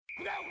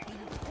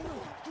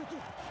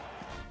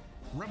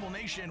Rebel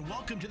Nation,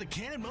 welcome to the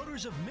Cannon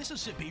Motors of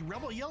Mississippi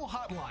Rebel Yell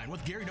Hotline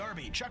with Gary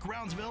Darby, Chuck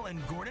Rounsville,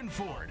 and Gordon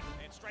Ford.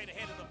 And straight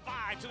ahead to the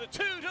 5, to the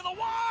 2, to the 1.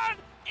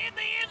 In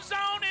the end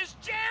zone is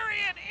Jerry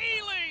and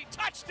Ely.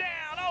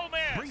 Touchdown, Ole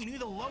Miss. Bringing you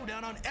the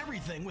lowdown on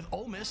everything with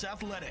Ole Miss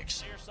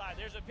athletics. Near side,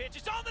 there's a pitch.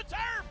 It's on the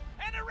turf,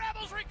 and the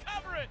Rebels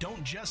recover it.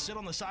 Don't just sit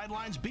on the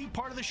sidelines. Be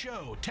part of the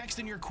show. Text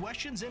in your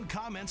questions and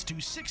comments to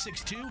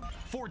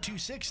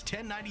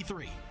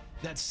 662-426-1093.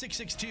 That's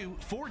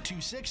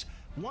 662-426-1093.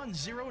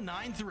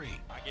 1093.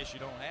 I guess you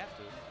don't have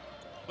to,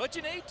 but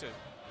you need to.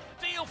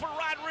 Deal for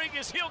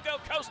Rodriguez. He'll go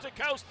coast to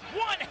coast.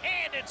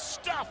 One-handed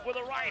stuff with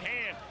a right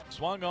hand.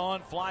 Swung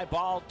on, fly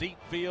ball, deep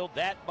field.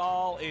 That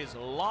ball is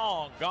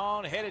long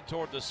gone, headed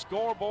toward the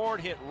scoreboard,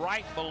 hit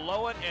right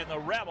below it, and the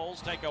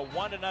Rebels take a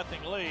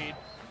 1-0 lead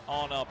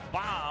on a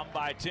bomb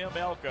by Tim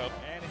Elko.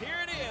 And here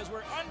it is.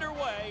 We're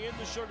underway in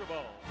the Sugar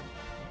Bowl.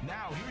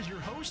 Now here's your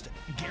host,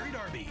 Gary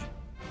Darby.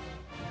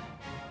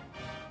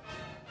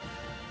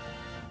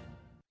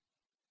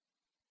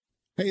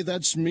 Hey,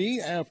 that's me.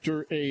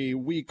 After a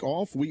week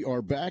off, we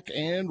are back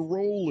and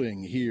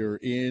rolling here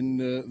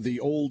in the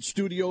old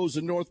studios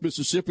in North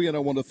Mississippi, and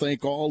I want to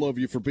thank all of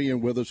you for being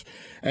with us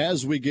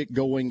as we get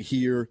going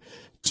here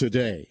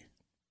today.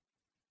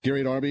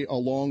 Gary Darby,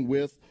 along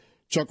with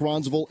Chuck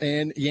Rounsville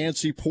and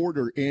Yancey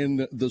Porter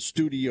in the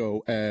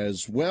studio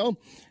as well.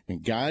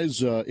 And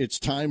guys, it's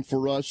time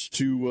for us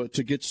to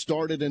get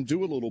started and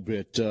do a little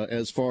bit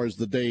as far as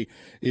the day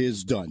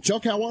is done.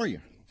 Chuck, how are you?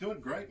 Doing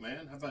great,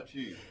 man. How about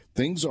you?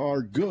 Things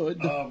are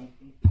good.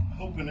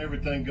 Hoping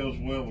everything goes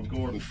well with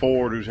Gordon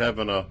Ford, who's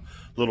having a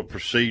little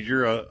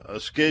procedure, a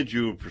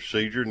scheduled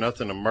procedure,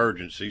 nothing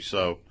emergency.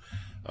 So,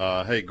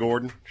 hey,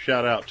 Gordon,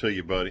 shout out to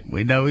you, buddy.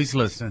 We know he's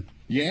listening.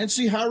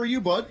 Yancey, how are you,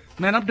 bud?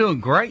 Man, I'm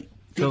doing great.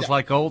 Feels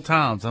like old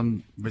times.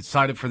 I'm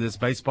excited for this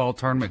baseball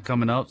tournament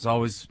coming up. It's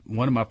always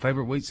one of my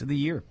favorite weeks of the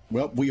year.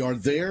 Well, we are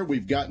there.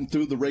 We've gotten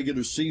through the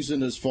regular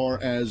season as far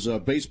as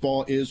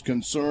baseball is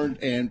concerned,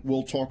 and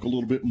we'll talk a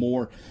little bit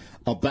more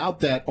about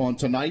that on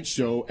tonight's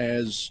show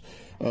as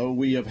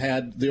we have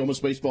had the Ole Miss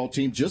baseball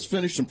team just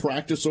finish some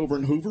practice over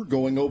in Hoover,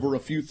 going over a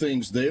few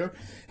things there.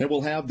 And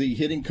we'll have the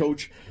hitting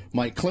coach,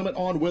 Mike Clement,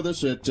 on with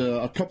us at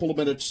a couple of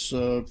minutes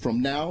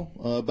from now,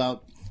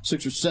 about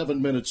 6 or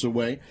 7 minutes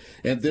away.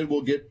 And then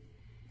we'll get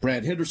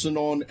Brad Henderson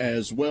on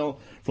as well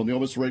from the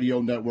Ole Miss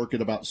Radio Network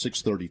at about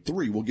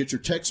 6:33. We'll get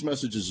your text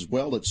messages as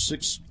well at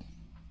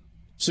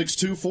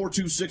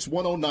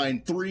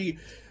 662-426-1093.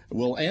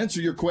 We'll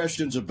answer your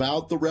questions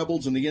about the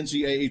Rebels and the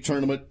NCAA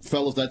tournament.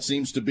 Fellas, that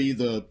seems to be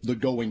the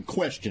going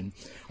question.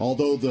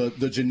 Although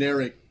the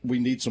generic, we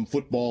need some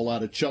football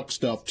out of Chuck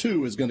stuff,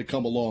 too, is going to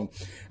come along,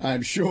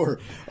 I'm sure,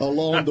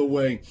 along the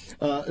way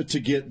to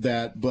get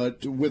that.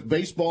 But with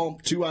baseball,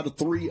 2 out of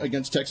 3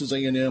 against Texas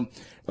A&M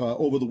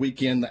over the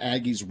weekend. The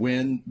Aggies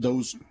win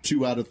those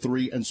 2 out of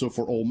 3. And so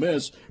for Ole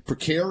Miss,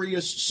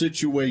 precarious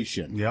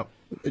situation. Yep.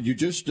 You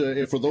just,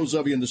 for those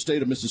of you in the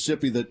state of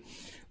Mississippi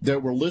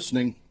that were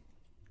listening,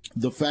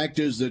 the fact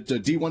is that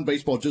D1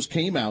 Baseball just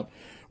came out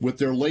with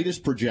their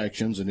latest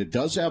projections, and it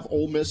does have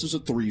Ole Miss as a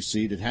 3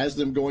 seed. It has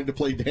them going to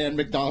play Dan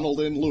McDonald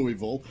in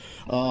Louisville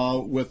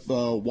with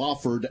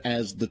Wofford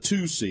as the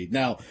 2 seed.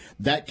 Now,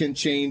 that can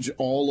change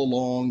all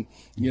along,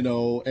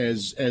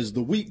 as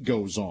the week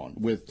goes on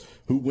with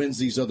who wins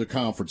these other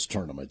conference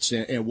tournaments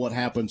and what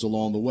happens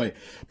along the way.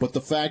 But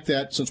the fact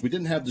that since we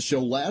didn't have the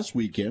show last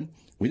weekend,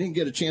 we didn't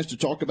get a chance to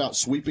talk about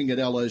sweeping at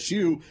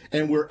LSU,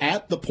 and we're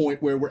at the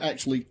point where we're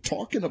actually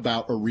talking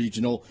about a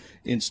regional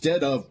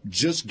instead of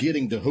just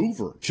getting to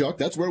Hoover. Chuck,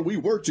 that's where we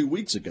were 2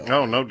 weeks ago.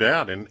 Oh, no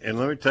doubt. And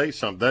let me tell you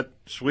something. That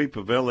sweep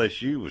of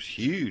LSU was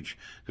huge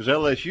because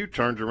LSU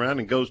turns around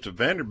and goes to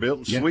Vanderbilt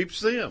and sweeps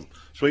them,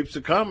 sweeps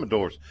the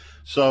Commodores.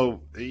 So,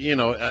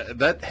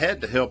 that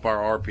had to help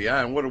our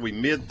RPI. And what are we,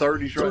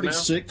 mid-30s right now?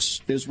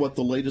 36 is what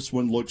the latest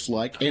one looks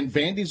like. And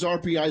Vandy's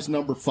RPI is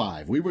number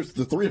 5. We were,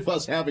 the three of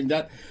us, having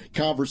that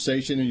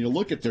conversation, and you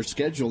look at their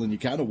schedule and you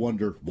kind of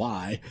wonder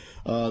why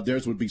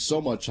theirs would be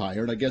so much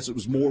higher. And I guess it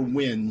was more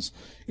wins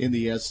in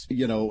the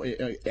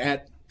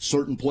at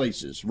certain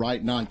places,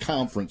 right,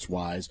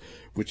 non-conference-wise,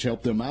 which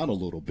helped them out a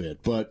little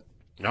bit. But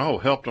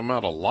helped them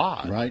out a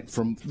lot. Right,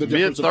 from the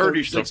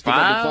mid-30s to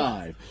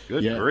 5.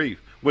 Good yeah. grief.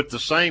 With the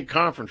same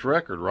conference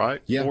record, right?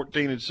 Yeah.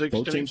 14 and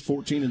 16. Both teams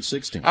 14 and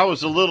 16. I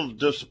was a little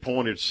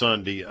disappointed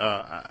Sunday.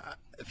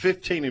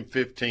 15 and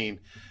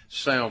 15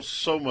 sounds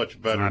so much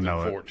better than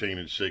 14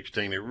 and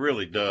 16. It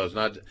really does.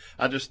 And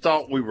I just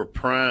thought we were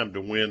primed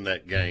to win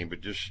that game, but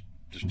just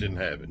didn't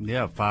have it.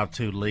 Yeah,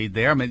 5-2 lead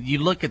there. I mean, you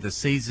look at the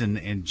season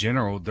in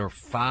general, they're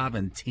 5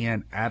 and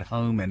 10 at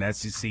home in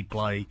SEC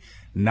play,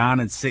 9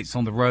 and 6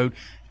 on the road.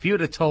 If you would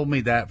have told me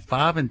that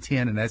 5 and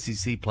 10 in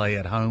SEC play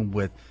at home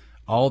with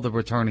all the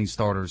returning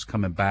starters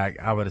coming back,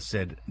 I would have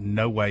said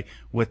no way.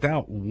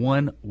 Without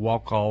one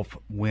walk-off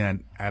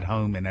win at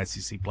home in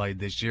SEC play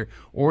this year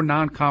or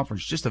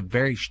non-conference, just a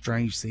very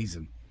strange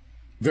season.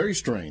 Very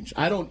strange.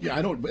 I don't.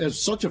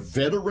 As such a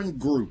veteran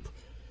group,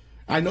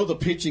 I know the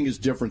pitching is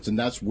different, and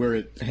that's where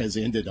it has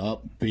ended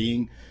up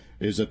being.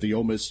 Is that the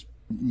Ole Miss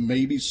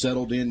maybe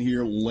settled in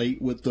here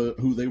late with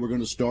who they were going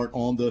to start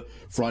on the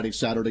Friday,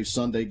 Saturday,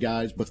 Sunday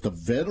guys. But the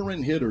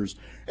veteran hitters,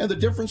 and the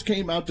difference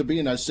came out to be,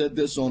 and I said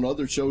this on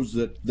other shows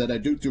that I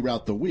do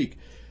throughout the week,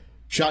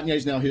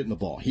 Chatagniere's now hitting the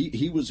ball.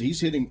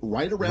 He's hitting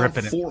right around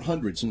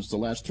 400 since the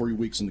last 3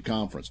 weeks in the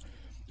conference.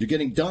 You're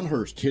getting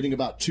Dunhurst hitting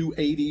about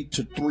 280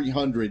 to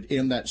 300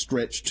 in that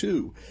stretch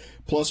too.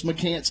 Plus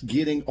McCants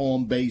getting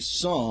on base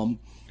some,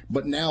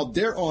 but now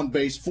they're on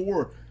base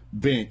for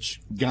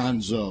Bench,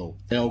 Gonzo,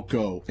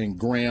 Elko, and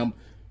Graham,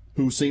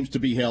 who seems to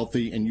be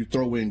healthy, and you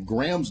throw in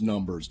Graham's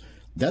numbers.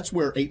 That's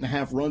where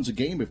 8.5 runs a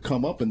game have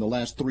come up in the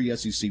last 3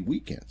 SEC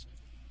weekends.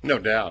 No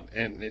doubt.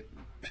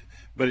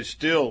 But it's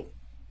still,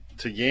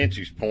 to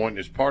Yancey's point,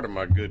 it's part of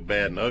my good,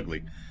 bad, and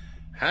ugly.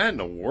 How in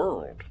the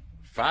world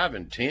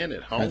 5-10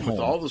 at home with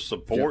all the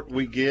support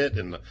we get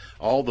and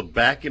all the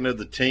backing of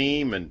the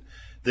team, and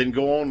then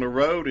go on the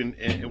road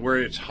and where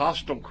it's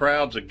hostile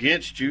crowds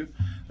against you,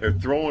 they're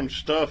throwing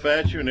stuff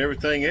at you and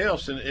everything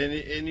else,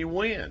 and you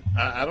win.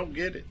 I don't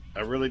get it. I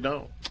really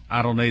don't.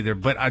 I don't either.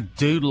 But I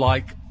do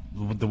like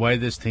the way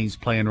this team's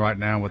playing right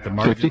now with the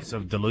emergence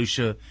of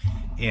DeLucia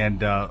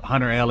and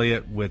Hunter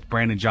Elliott with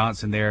Brandon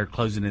Johnson there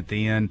closing at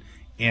the end,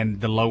 and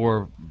the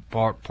lower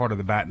part of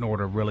the batting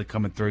order really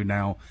coming through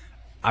now.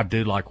 I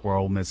do like where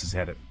Ole Miss is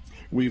headed.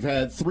 We've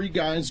had 3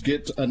 guys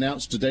get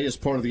announced today as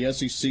part of the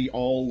SEC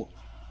All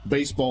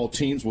Baseball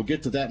teams. We'll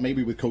get to that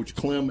maybe with Coach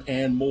Clem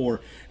and more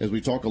as we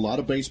talk a lot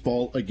of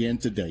baseball again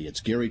today.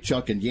 It's Gary,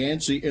 Chuck, and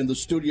Yancey in the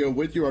studio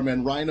with you. Our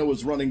man Rhino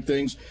is running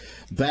things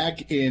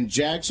back in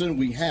Jackson.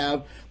 We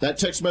have that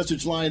text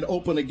message line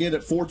open again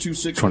at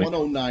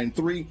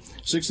 426-1093,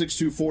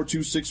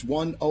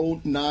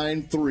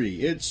 662-426-1093.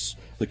 It's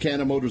the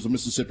Cannon Motors of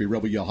Mississippi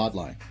Rebel Yell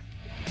Hotline.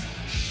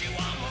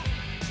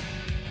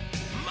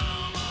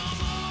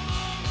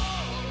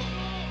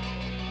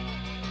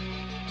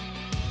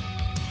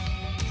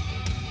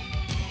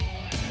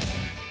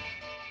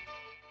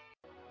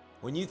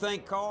 When you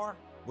think car,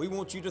 we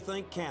want you to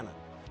think Cannon.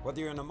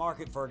 Whether you're in the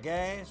market for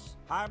gas,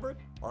 hybrid,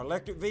 or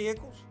electric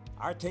vehicles,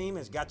 our team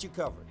has got you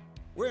covered.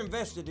 We're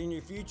invested in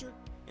your future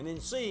and in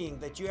seeing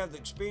that you have the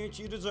experience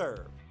you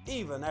deserve,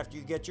 even after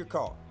you get your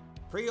car.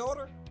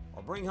 Pre-order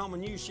or bring home a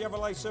new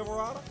Chevrolet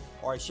Silverado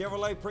or a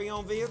Chevrolet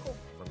pre-owned vehicle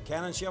from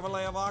Cannon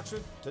Chevrolet of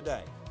Oxford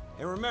today.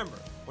 And remember,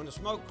 when the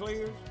smoke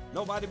clears,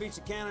 nobody beats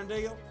a Cannon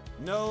deal.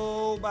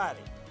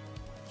 Nobody.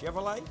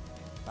 Chevrolet,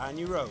 find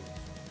new roads.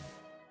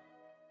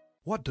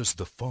 What does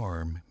the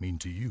farm mean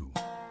to you?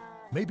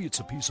 Maybe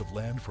it's a piece of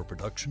land for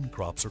production,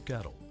 crops, or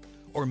cattle.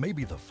 Or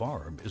maybe the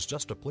farm is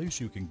just a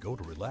place you can go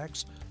to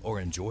relax or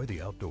enjoy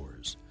the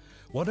outdoors.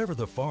 Whatever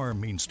the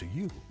farm means to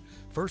you,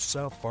 First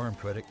South Farm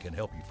Credit can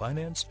help you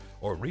finance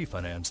or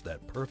refinance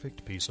that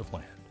perfect piece of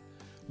land.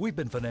 We've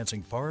been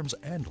financing farms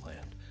and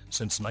land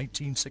since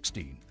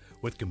 1916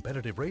 with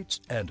competitive rates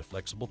and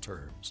flexible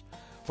terms.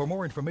 For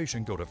more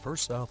information, go to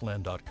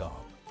firstsouthland.com.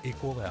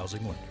 Equal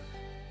housing lender.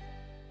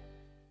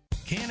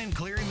 Cannon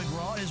Cleary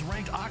McGraw is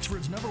ranked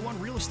Oxford's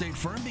 #1 real estate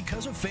firm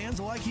because of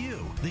fans like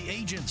you. The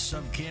agents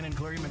of Cannon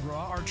Cleary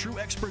McGraw are true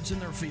experts in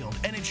their field,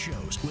 and it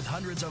shows with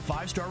hundreds of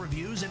 5-star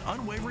reviews and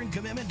unwavering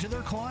commitment to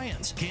their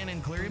clients.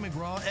 Cannon Cleary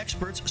McGraw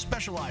experts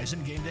specialize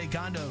in game day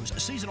condos,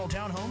 seasonal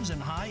townhomes,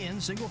 and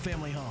high-end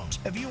single-family homes.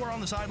 If you are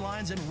on the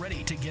sidelines and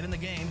ready to get in the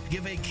game,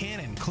 give a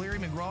Cannon Cleary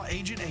McGraw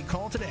agent a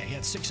call today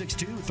at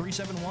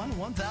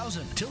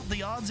 662-371-1000. Tilt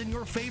the odds in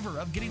your favor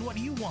of getting what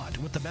you want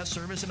with the best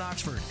service in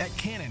Oxford at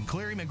Cannon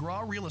Cleary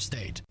McGraw Real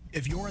Estate.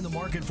 If you're in the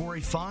market for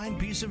a fine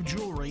piece of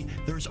jewelry,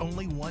 there's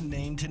only one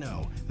name to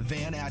know: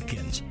 Van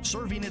Atkins.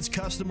 Serving its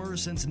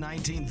customers since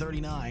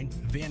 1939,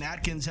 Van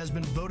Atkins has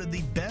been voted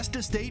the best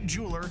estate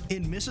jeweler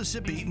in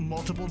Mississippi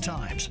multiple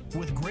times.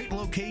 With great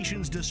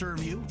locations to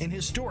serve you in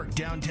historic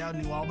downtown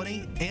New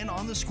Albany and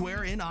on the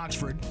square in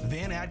Oxford,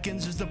 Van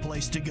Atkins is the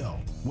place to go.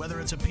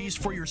 Whether it's a piece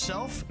for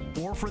yourself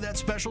or for that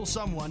special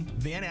someone,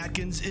 Van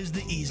Atkins is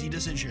the easy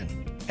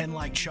decision. And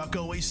like Chuck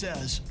always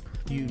says,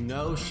 you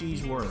know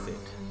she's worth it.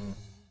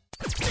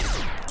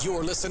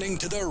 You're listening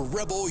to the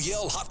Rebel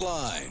Yell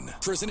Hotline,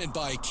 presented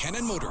by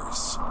Cannon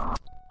Motors.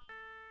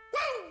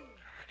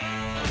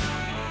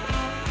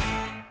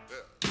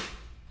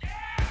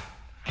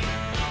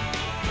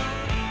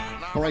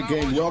 All right,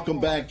 gang, welcome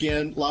back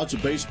in. Lots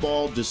of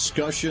baseball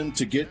discussion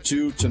to get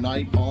to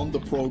tonight on the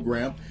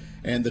program.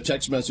 And the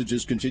text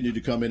messages continue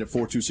to come in at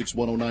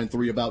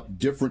 426-1093 about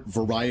different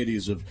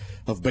varieties of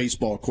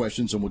baseball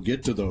questions, and we'll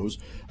get to those.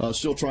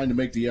 Still trying to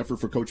make the effort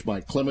for Coach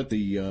Mike Clement,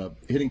 the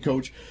hitting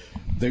coach.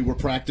 They were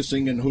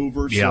practicing in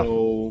Hoover,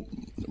 so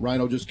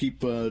Rhino, just keep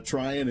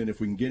trying, and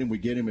if we can get him, we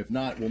get him. If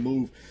not, we'll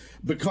move.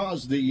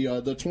 Because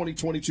the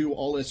 2022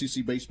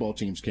 All-SEC baseball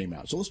teams came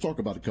out. So let's talk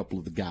about a couple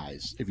of the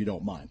guys, if you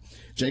don't mind.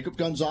 Jacob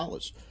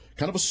Gonzalez.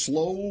 Kind of a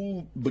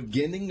slow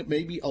beginning,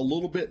 maybe a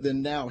little bit,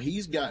 then now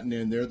he's gotten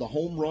in there. The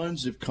home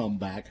runs have come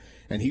back,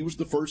 and he was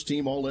the first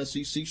team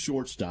All-SEC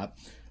shortstop.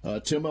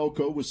 Tim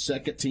Elko was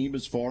second team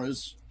as far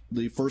as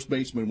the first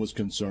baseman was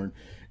concerned.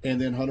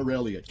 And then Hunter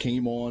Elliott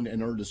came on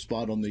and earned a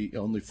spot on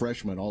the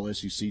freshman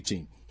All-SEC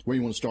team. Where do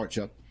you want to start,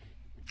 Chuck?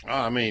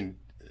 I mean,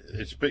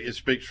 it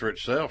speaks for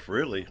itself,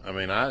 really. I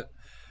mean,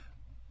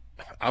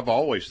 I've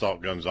always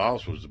thought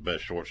Gonzalez was the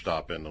best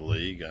shortstop in the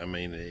league. I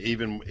mean,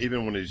 even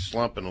when he's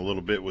slumping a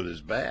little bit with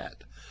his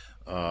bat,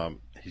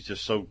 he's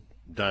just so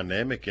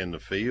dynamic in the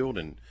field.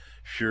 And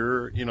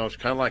sure, it's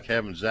kind of like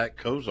having Zach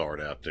Cozart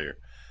out there.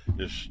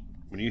 Just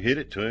when you hit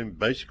it to him,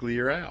 basically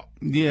you're out.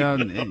 Yeah,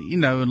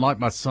 and like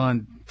my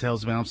son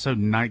tells me, I'm so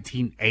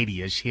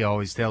 1980-ish, he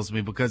always tells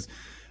me, because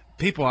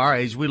people our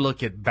age, we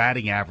look at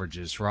batting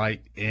averages,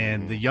 right?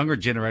 And the younger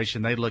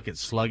generation, they look at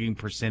slugging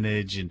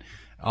percentage, and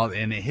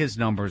his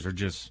numbers are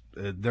just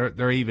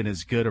they're even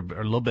as good or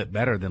a little bit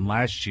better than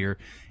last year,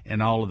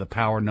 and all of the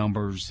power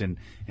numbers and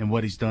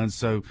what he's done.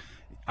 So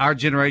our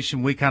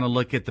generation, we kind of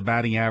look at the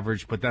batting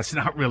average, but that's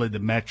not really the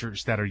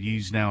metrics that are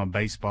used now in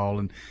baseball.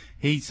 And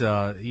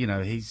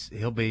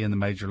he'll be in the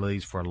major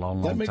leagues for a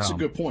long time. That makes a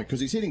good point, because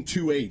he's hitting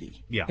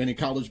 280. Yeah. And in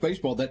college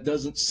baseball, that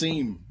doesn't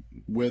seem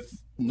you're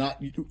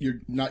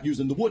not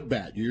using the wood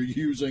bat. You're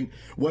using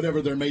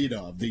whatever they're made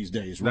of these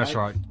days, right? That's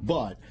right.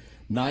 But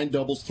 9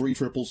 doubles, 3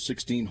 triples,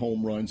 16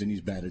 home runs, and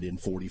he's batted in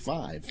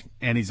 45.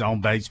 And his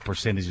on-base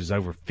percentage is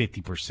over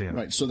 50%.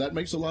 Right, so that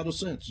makes a lot of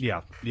sense.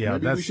 Yeah.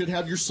 Maybe we should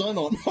have your son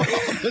on.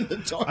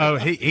 Oh,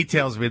 he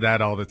tells me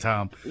that all the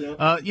time. Yeah.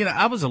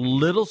 I was a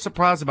little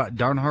surprised about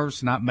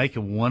Dunhurst not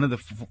making one of the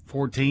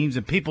 4 teams,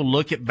 and people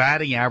look at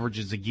batting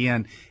averages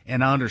again,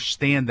 and I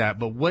understand that.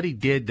 But what he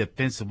did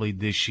defensively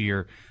this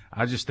year,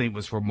 I just think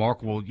was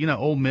remarkable.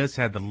 Ole Miss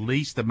had the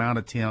least amount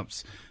of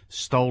attempts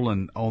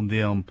stolen on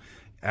them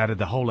out of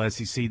the whole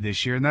SEC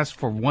this year, and that's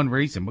for one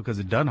reason, because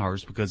of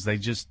Dunhurst, because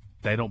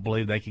they don't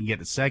believe they can get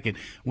to second.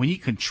 When you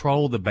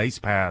control the base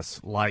pass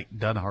like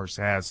Dunhurst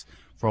has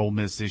for Ole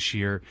Miss this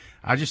year,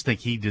 I just think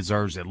he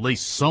deserves at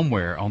least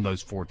somewhere on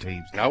those 4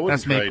 teams.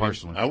 That's me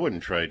personally. I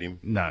wouldn't trade him.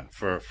 No.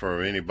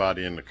 For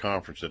anybody in the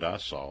conference that I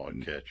saw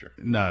at catcher.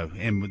 No,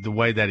 and the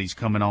way that he's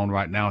coming on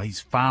right now, he's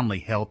finally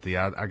healthy.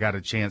 I got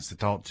a chance to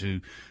talk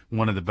to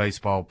one of the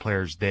baseball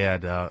players'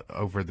 dad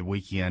over the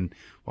weekend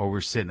while we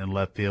were sitting in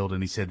left field,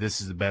 and he said this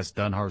is the best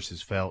Dunhurst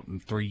has felt in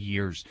 3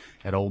 years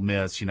at Ole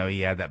Miss. He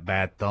had that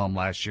bad thumb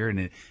last year, and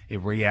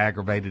it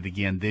re-aggravated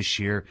again this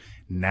year.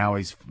 Now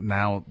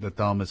the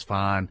thumb is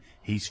fine.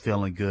 He's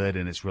feeling good,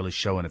 and it's really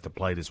showing at the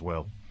plate as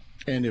well.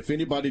 And if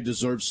anybody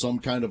deserves some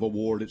kind of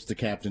award, it's the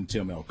captain,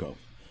 Tim Elko.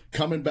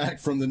 Coming back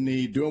from the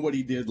knee, doing what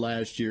he did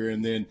last year,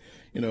 and then,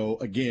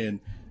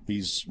 again,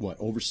 he's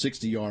over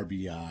 60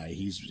 RBI.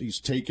 He's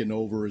taken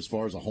over as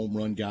far as a home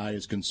run guy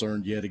is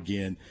concerned yet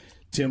again.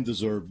 Tim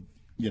deserved,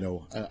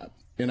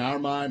 in our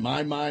mind,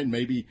 my mind,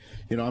 maybe,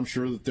 I'm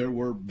sure that there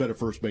were better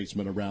first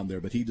basemen around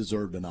there, but he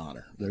deserved an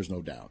honor. There's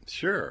no doubt.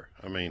 Sure.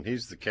 I mean,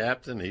 he's the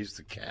captain. He's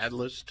the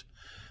catalyst.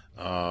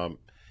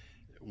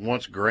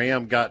 Once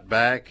Graham got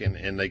back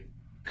and they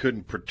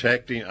couldn't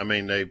protect him, I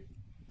mean,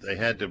 they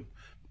had to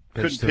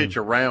couldn't pitch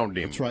around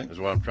him. That's right. Is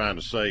what I'm trying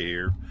to say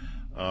here.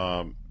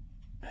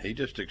 He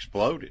just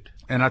exploded.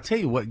 And I tell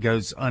you what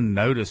goes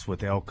unnoticed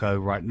with Elko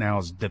right now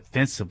is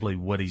defensively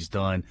what he's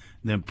done,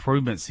 the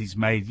improvements he's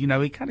made. He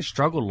kind of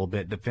struggled a little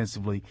bit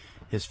defensively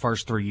his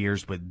first 3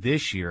 years, but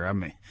this year, I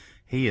mean,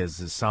 he is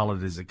as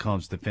solid as it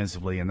comes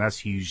defensively, and that's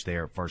huge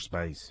there at first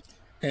base.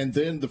 And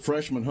then the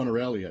freshman Hunter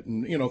Elliott.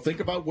 And,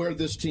 think about where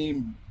this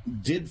team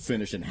did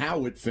finish and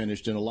how it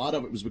finished, and a lot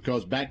of it was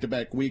because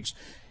back-to-back weeks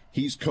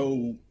he's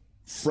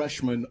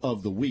co-freshman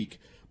of the week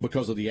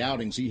because of the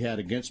outings he had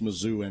against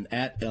Mizzou and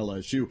at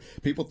LSU.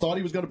 People thought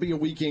he was going to be a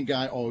weekend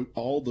guy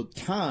all the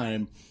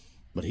time,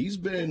 but he's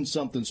been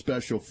something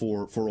special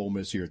for Ole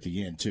Miss here at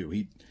the end, too.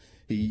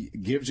 He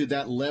gives you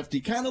that left. He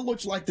kind of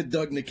looks like the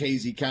Doug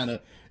Nikhazy kind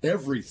of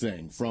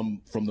everything, from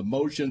the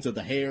motion to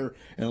the hair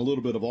and a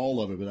little bit of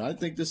all of it. But I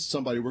think this is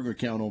somebody we're going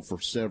to count on for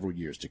several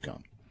years to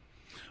come.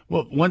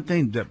 Well, one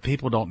thing that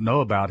people don't know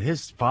about,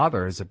 his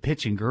father is a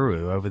pitching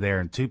guru over there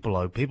in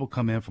Tupelo. People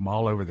come in from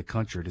all over the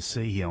country to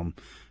see him.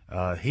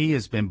 He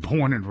has been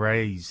born and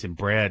raised and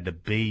bred to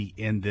be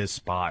in this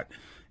spot.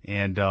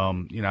 And,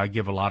 I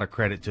give a lot of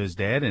credit to his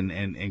dad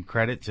and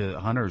credit to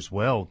Hunter as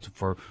well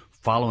for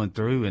following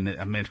through. And,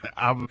 I mean,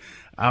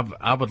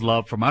 I would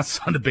love for my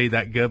son to be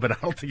that good, but I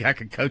don't think I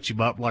could coach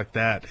him up like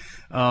that.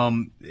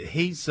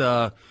 He's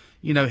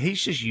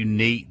just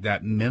unique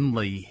that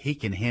mentally he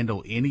can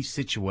handle any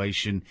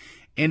situation.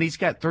 And he's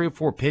got 3 or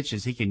 4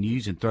 pitches he can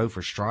use and throw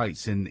for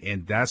strikes,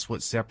 and that's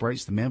what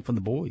separates the men from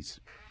the boys.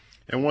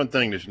 And one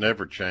thing that's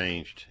never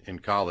changed in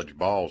college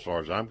ball, as far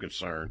as I'm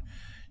concerned,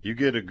 you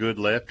get a good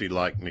lefty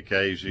like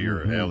Nikhazy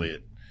or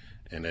Elliott,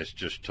 and it's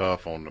just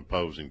tough on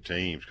opposing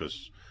teams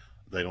because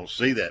they don't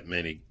see that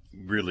many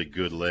really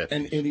good lefties.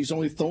 And he's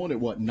only throwing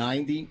at,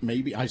 90?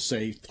 Maybe, I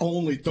say,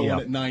 only throwing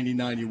at 90,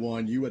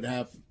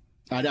 91.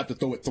 I'd have to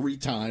throw it 3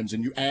 times,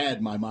 and you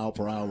add my mile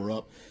per hour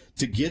up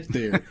to get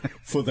there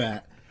for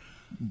that.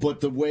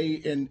 But the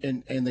way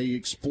and they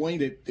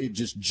explain it, it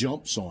just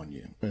jumps on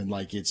you. And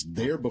like it's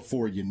there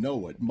before you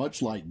know it.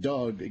 Much like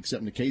Doug,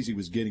 except Nikhazy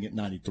was getting it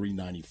 93,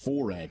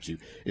 94 at you.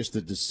 It's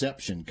the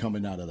deception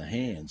coming out of the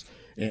hands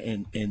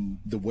and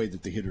the way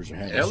that the hitters are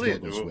having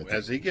struggles with it.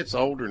 As he gets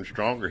older and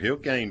stronger, he'll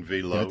gain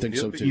velo. Yeah, I think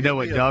so, too. You know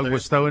what Doug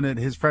was throwing at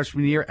his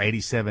freshman year?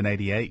 87,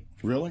 88.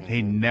 Really?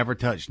 He never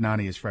touched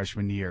 90 his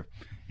freshman year.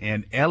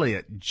 And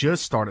Elliott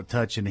just started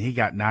touching. He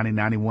got 90,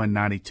 91,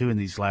 92 in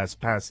these last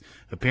past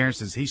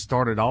appearances. He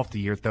started off the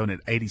year throwing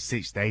at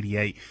 86 to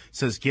 88.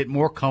 So it's getting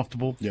more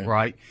comfortable,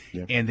 right?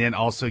 Yeah. And then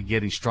also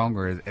getting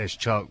stronger, as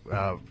Chuck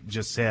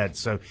just said.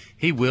 So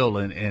he will,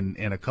 in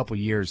a couple of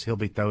years, he'll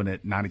be throwing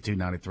at 92,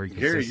 93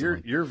 consistently.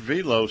 Gary, your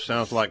velo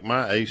sounds like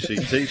my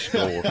ACT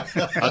score.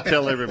 I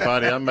tell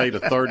everybody I made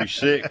a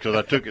 36 because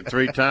I took it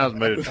 3 times,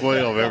 made a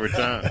 12 every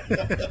time.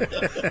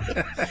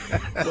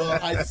 Well,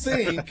 I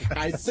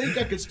think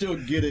I could still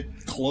get it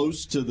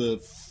close to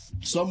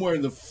somewhere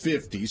in the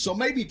 50s. So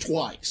maybe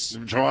twice.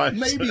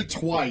 Maybe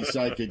twice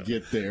I could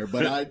get there,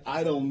 but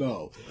I don't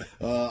know.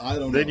 I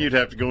don't know. Then you'd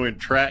have to go in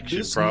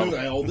traction,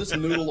 probably. This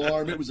noodle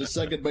arm, it was a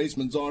second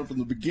baseman's arm from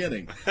the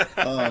beginning.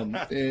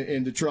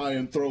 And to try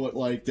and throw it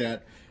like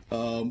that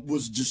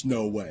was just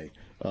no way.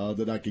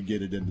 That I could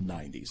get it in the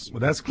 90s. Well,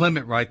 that's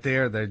Clement right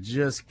there. They're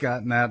just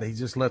gotten out. He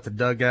just left the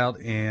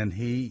dugout, and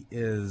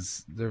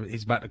he's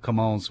about to come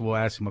on, so we'll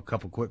ask him a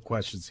couple quick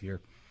questions here.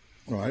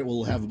 All right,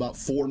 we'll have about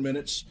 4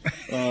 minutes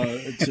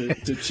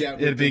to chat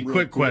with him. It'll be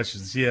quick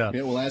questions, yeah.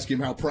 We'll ask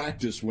him how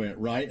practice went,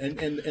 right? And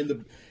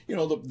the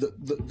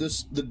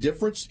the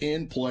difference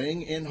in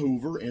playing in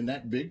Hoover and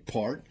that big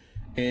part.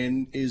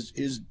 And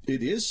it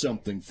is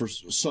something for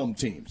some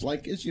teams,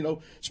 like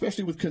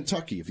especially with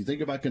Kentucky. If you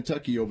think about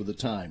Kentucky over the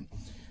time,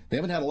 they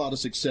haven't had a lot of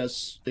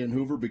success in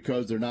Hoover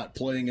because they're not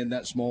playing in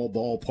that small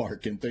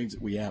ballpark and things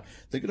that we have.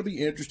 They're going to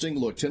be interesting.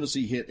 Look,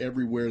 Tennessee hit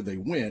everywhere they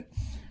went,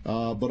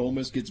 but Ole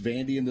Miss gets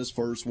Vandy in this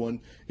first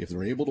one. If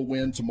they're able to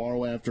win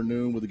tomorrow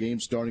afternoon with the game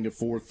starting at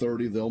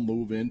 4:30, they'll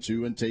move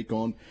into and take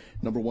on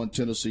number 1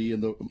 Tennessee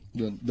in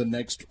the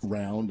next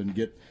round and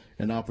get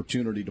an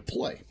opportunity to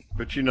play.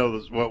 But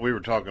what we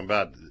were talking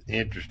about,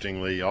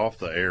 interestingly, off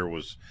the air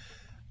was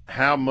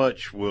how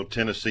much will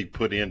Tennessee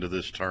put into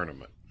this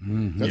tournament?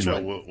 Mm-hmm. That's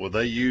right. Will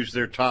they use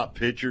their top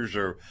pitchers,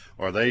 or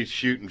are they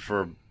shooting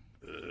for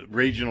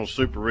regional,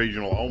 super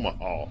regional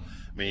Omaha?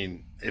 I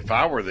mean, if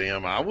I were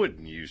them, I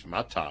wouldn't use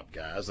my top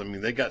guys. I mean,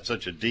 they got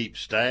such a deep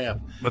staff.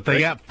 But they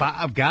got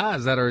 5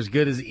 guys that are as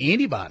good as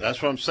anybody.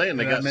 That's what I'm saying.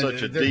 They got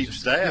such a deep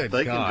staff.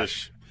 They can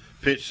just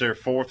pitch their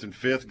 4th and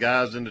 5th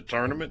guys in the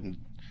tournament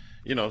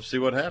and see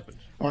what happens.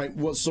 All right,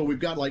 well, so we've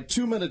got like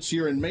 2 minutes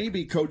here, and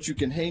maybe, Coach, you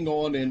can hang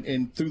on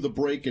and through the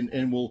break,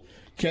 and we'll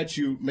catch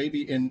you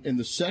maybe in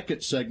the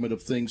second segment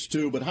of things,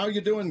 too. But how are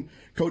you doing,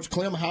 Coach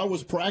Clem? How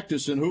was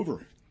practice in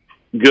Hoover?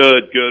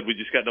 Good. We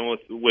just got done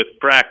with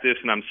practice,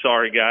 and I'm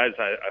sorry, guys.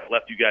 I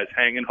left you guys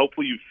hanging.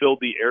 Hopefully you filled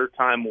the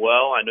airtime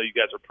well. I know you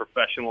guys are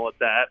professional at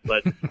that,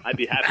 but I'd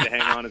be happy to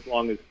hang on as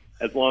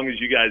long as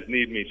you guys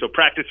need me. So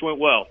practice went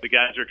well. The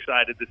guys are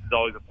excited. This is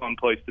always a fun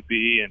place to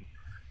be, and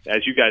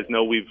as you guys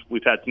know, we've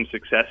had some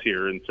success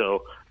here, and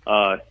so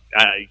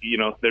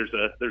there's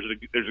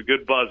a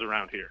good buzz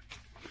around here.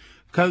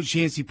 Coach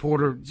Yancey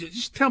Porter,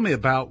 just tell me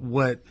about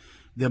what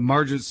the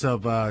emergence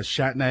of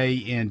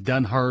Chatney and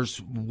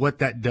Dunhurst, what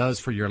that does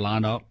for your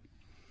lineup.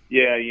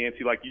 Yeah,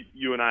 Yancey, like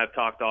you and I have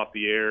talked off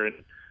the air and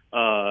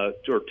or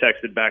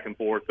texted back and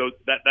forth.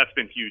 That's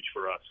been huge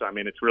for us. I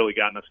mean, it's really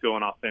gotten us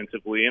going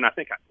offensively, and I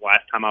think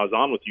last time I was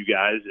on with you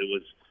guys,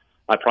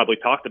 I probably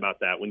talked about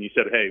that when you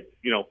said, hey,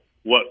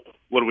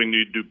 what do we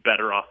need to do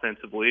better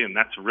offensively? And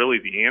that's really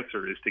the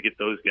answer, is to get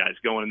those guys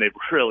going, and they've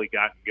really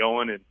gotten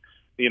going. And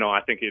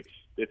I think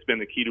it's been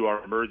the key to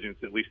our emergence,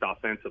 at least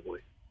offensively.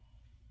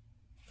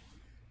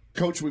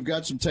 Coach, we've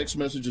got some text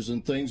messages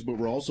and things, but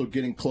we're also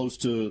getting close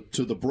to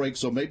the break.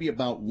 So maybe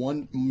about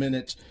 1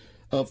 minute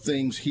of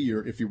things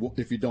here, if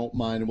you don't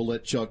mind, and we'll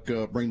let Chuck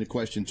bring the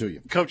question to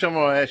you. Coach, I'm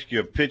going to ask you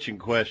a pitching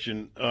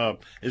question.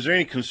 Is there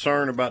any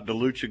concern about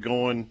DeLucia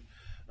going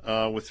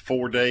with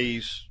 4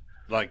 days?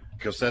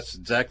 Because that's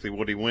exactly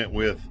what he went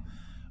with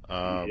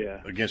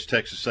against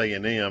Texas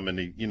A&M, and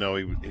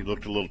he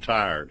looked a little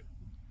tired.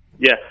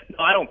 Yeah,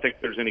 no, I don't think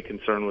there's any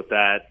concern with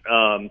that,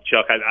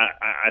 Chuck.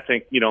 I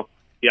think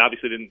he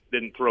obviously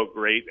didn't throw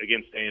great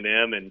against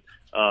A&M, and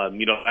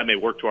that may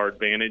work to our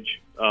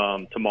advantage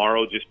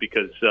tomorrow, just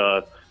because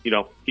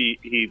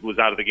he was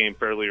out of the game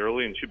fairly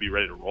early and should be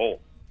ready to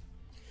roll.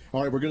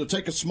 All right, we're going to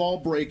take a small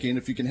break, and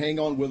if you can hang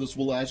on with us,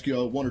 we'll ask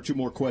you 1 or 2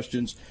 more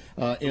questions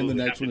in the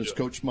next one as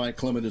Coach Mike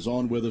Clement is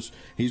on with us.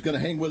 He's going to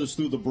hang with us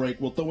through the break.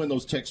 We'll throw in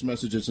those text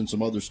messages and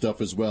some other stuff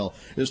as well.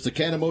 It's the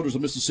Cannon Motors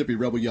of Mississippi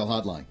Rebel Yell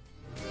Hotline.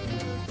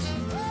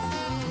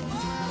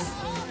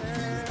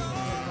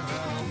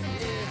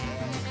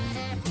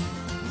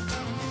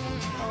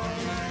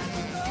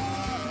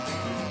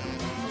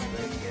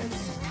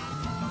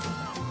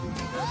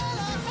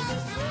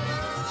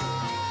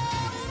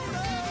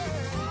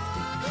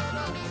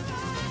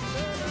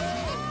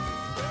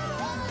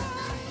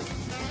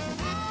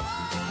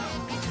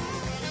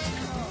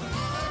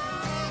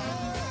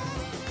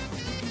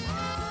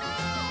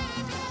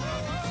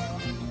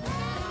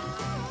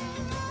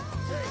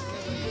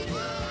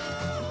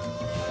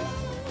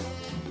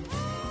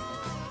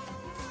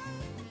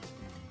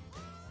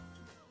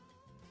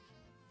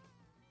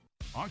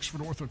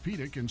 Oxford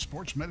Orthopedic and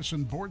Sports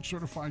Medicine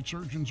board-certified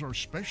surgeons are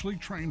specially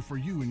trained for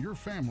you and your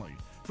family,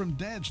 from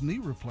dad's knee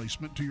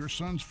replacement to your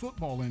son's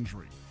football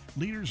injury.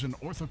 Leaders in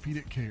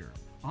orthopedic care,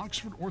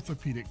 Oxford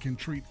Orthopedic can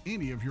treat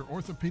any of your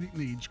orthopedic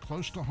needs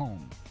close to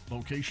home.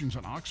 Locations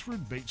in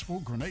Oxford,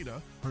 Batesville,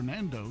 Grenada,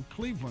 Hernando,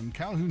 Cleveland,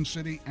 Calhoun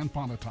City, and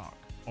Pontotoc.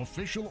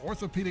 Official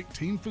orthopedic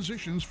team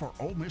physicians for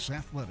Ole Miss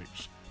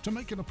Athletics. To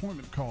make an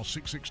appointment, call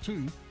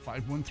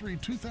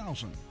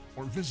 662-513-2000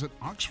 or visit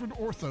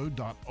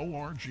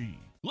oxfordortho.org.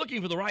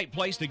 Looking for the right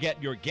place to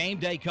get your game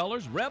day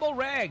colors? Rebel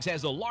Rags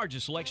has the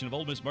largest selection of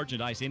Ole Miss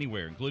merchandise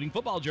anywhere, including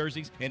football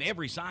jerseys in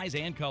every size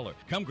and color.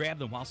 Come grab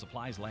them while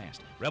supplies last.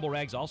 Rebel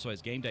Rags also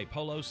has game day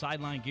polos,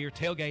 sideline gear,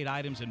 tailgate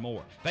items, and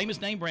more. Famous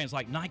name brands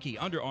like Nike,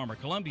 Under Armour,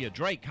 Columbia,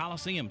 Drake,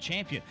 Coliseum,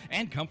 Champion,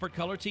 and Comfort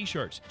Color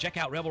t-shirts. Check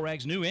out Rebel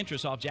Rags' new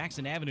entrance off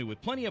Jackson Avenue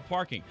with plenty of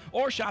parking,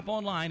 or shop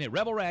online at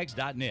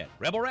rebelrags.net.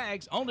 Rebel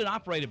Rags, owned and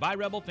operated by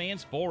Rebel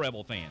fans for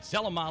Rebel fans.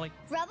 Sell them, Molly.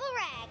 Rebel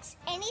Rags,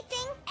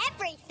 anything,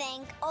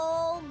 everything,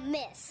 Ole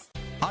Miss.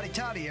 Howdy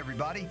toddy,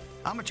 everybody.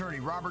 I'm attorney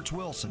Roberts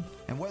Wilson,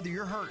 and whether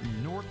you're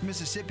hurting North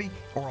Mississippi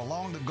or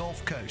along the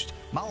Gulf Coast,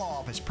 my law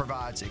office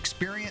provides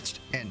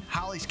experienced and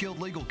highly skilled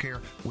legal care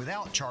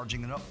without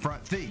charging an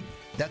upfront fee.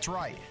 That's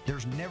right,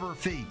 there's never a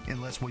fee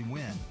unless we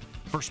win.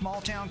 For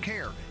small town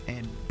care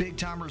and big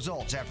time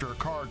results after a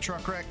car or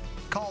truck wreck,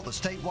 call the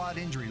statewide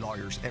injury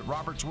lawyers at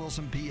Roberts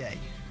Wilson, PA,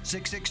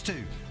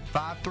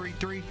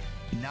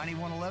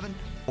 662-533-9111,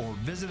 or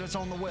visit us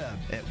on the web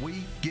at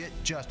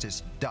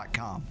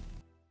wegetjustice.com.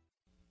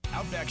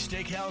 Outback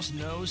Steakhouse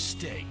knows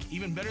steak.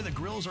 Even better, the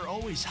grills are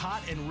always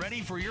hot and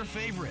ready for your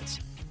favorites.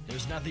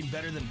 There's nothing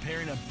better than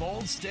pairing a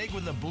bold steak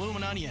with a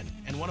bloomin' onion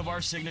and one of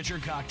our signature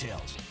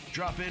cocktails.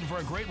 Drop in for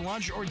a great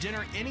lunch or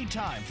dinner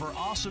anytime for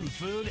awesome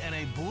food and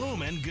a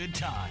bloomin' good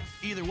time.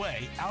 Either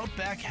way,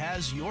 Outback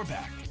has your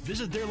back.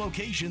 Visit their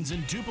locations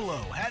in Tupelo,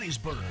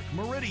 Hattiesburg,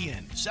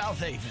 Meridian, South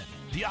Haven,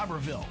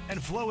 D'Iberville, and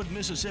Flowood,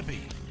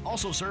 Mississippi.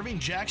 Also serving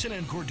Jackson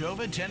and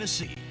Cordova,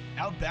 Tennessee.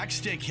 Outback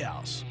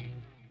Steakhouse.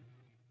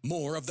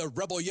 More of the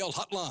Rebel Yell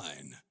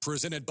Hotline,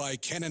 presented by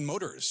Cannon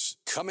Motors,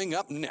 coming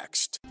up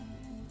next.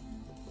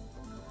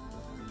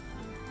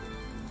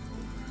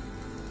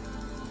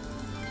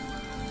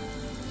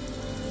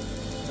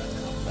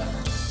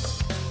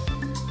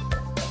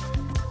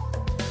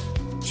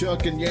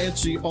 Chuck and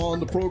Yancey on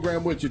the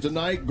program with you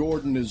tonight.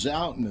 Gordon is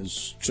out, and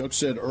as Chuck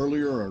said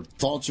earlier, our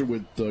thoughts are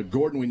with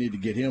Gordon. We need to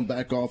get him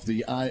back off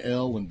the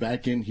IL and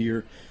back in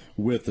here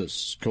with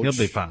us. Coach, he'll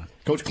be fine.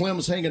 Coach Clem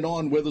is hanging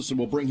on with us, and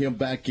we'll bring him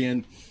back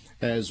in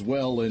as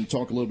well and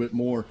talk a little bit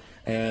more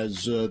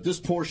as this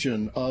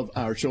portion of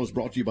our show is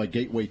brought to you by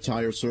Gateway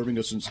Tire, serving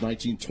us since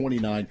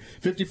 1929.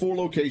 54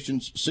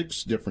 locations,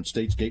 6 different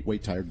states. Gateway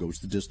Tire goes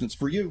the distance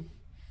for you.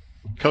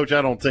 Coach,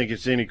 I don't think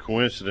it's any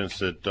coincidence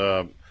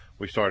that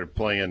we started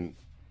playing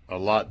a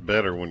lot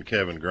better when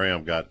Kevin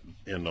Graham got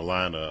in the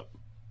lineup.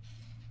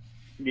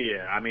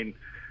 Yeah, I mean,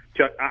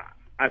 Chuck,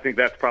 I think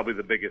that's probably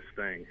the biggest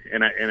thing.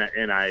 And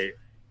I,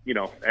 you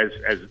know, as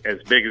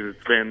big as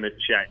it's been that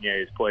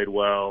Chatagnier has played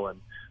well and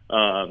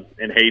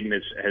Hayden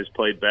has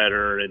played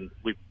better, and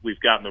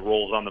we've gotten the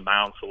roles on the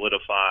mound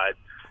solidified.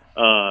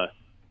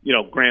 You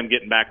know, Graham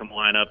getting back in the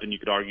lineup, and you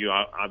could argue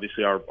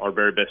obviously our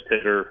very best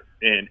hitter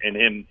and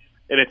him.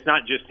 And it's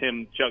not just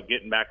him, Chuck,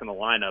 getting back in the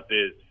lineup.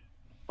 Is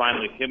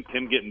finally him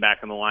getting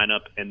back in the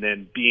lineup and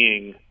then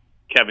being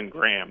Kevin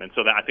Graham. And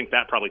so I think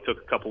that probably took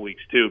a couple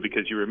weeks too,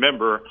 because you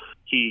remember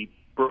he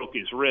broke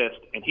his wrist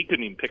and he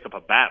couldn't even pick up a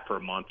bat for a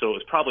month. So it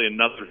was probably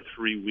another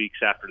 3 weeks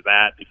after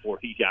that before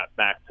he got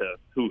back to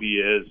who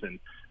he is. And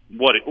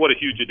what a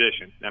huge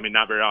addition. I mean,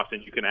 not very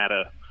often you can add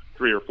a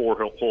 3 or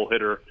 4 hole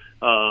hitter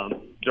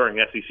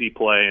during SEC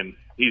play, and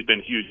he's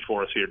been huge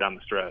for us here down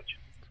the stretch.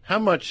 How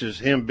much is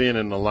him being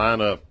in the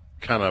lineup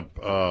kind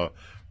of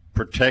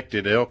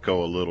protected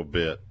Elko a little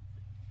bit?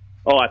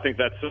 Oh, I think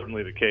that's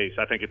certainly the case.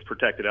 I think it's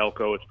protected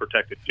Elko. It's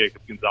protected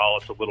Jacob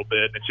Gonzalez a little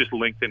bit. It's just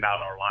lengthened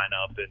out our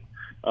lineup. And,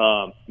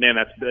 man,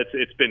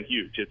 it's been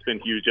huge. It's been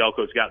huge.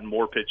 Elko's gotten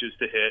more pitches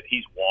to hit.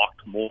 He's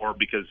walked more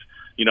because,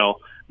 you know,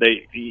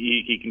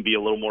 he can be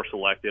a little more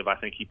selective. I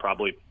think he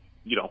probably,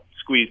 you know,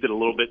 squeezed it a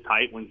little bit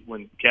tight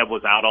when Kev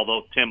was out,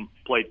 although Tim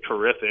played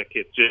terrific.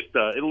 It's just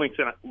it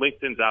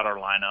lengthens out our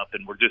lineup,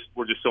 and we're just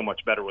so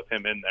much better with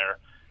him in there.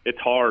 It's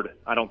hard.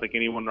 I don't think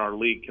anyone in our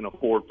league can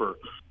afford for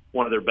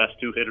one of their best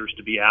 2 hitters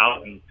to be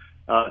out, and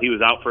he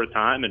was out for a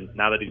time, and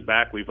now that he's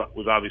back, we've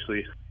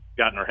obviously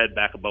gotten our head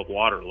back above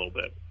water a little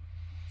bit.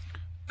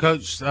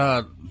 Coach,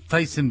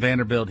 facing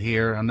Vanderbilt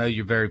here, I know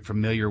you're very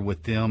familiar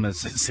with them. It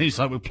seems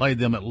like we played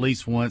them at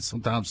least once,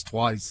 sometimes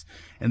twice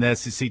in the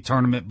SEC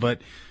tournament, but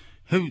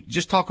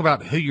just talk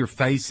about who you're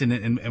facing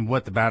and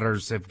what the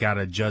batters have got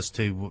to adjust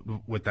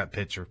to with that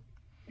pitcher.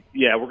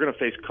 Yeah, we're going to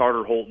face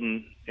Carter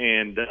Holton,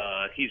 and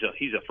he's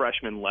a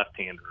freshman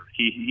left-hander.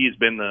 He's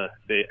been the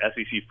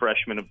SEC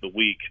Freshman of the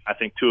Week, I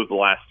think, 2 of the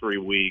last 3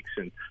 weeks,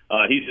 and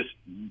he's just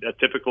a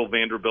typical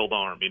Vanderbilt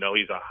arm. You know,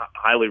 he's a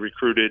highly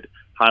recruited,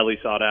 highly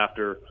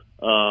sought-after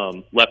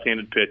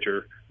left-handed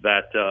pitcher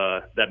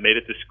that made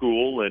it to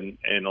school, and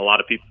a lot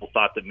of people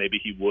thought that maybe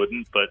he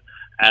wouldn't, but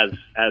as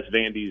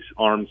Vandy's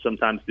arms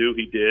sometimes do,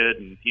 he did,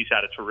 and he's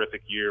had a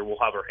terrific year. We'll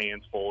have our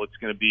hands full. It's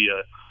going to be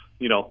a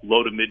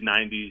low to mid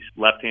 90s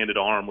left-handed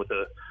arm with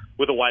a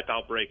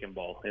wipeout breaking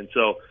ball, and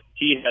so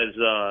he has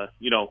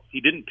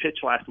he didn't pitch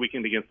last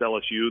weekend against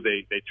LSU.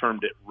 They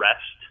termed it rest,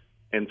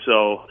 and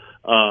so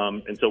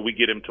we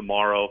get him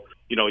tomorrow.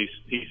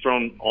 He's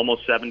thrown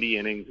almost 70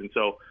 innings, and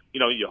so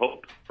you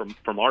hope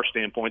from our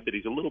standpoint that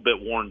he's a little bit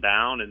worn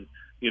down, and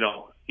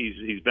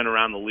he's been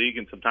around the league,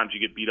 and sometimes you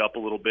get beat up a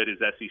little bit. His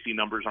SEC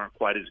numbers aren't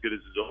quite as good as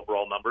his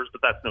overall numbers,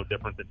 but that's no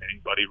different than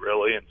anybody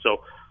really. And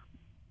so,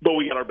 but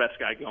we got our best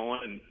guy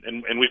going,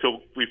 and we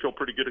feel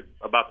pretty good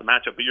about the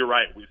matchup. But you're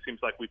right, it seems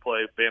like we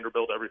play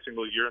Vanderbilt every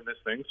single year in this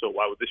thing, so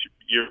why would this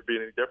year be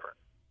any different?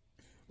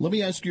 Let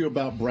me ask you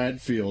about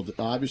Bradfield,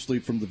 obviously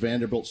from the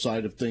Vanderbilt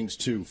side of things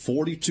too.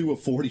 42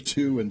 of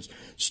 42 and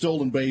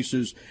stolen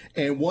bases,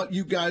 and what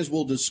you guys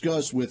will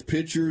discuss with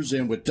pitchers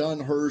and with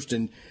Dunhurst,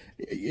 and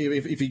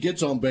if he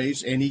gets on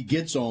base, and he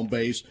gets on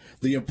base,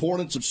 the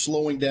importance of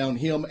slowing down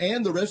him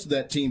and the rest of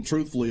that team,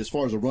 truthfully, as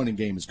far as the running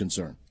game is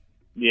concerned.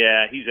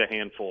 Yeah, he's a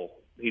handful.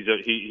 He's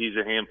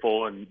a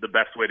handful, and the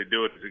best way to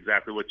do it is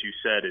exactly what you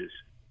said: is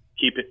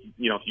keep it.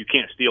 You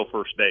can't steal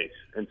first base,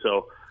 and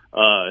so.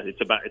 It's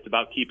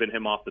about keeping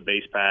him off the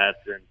base paths,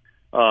 and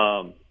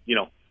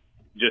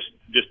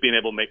just being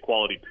able to make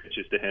quality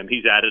pitches to him.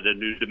 He's added a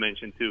new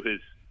dimension to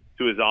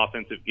his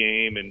offensive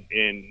game, and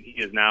he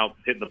is now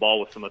hitting the ball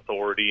with some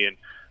authority. And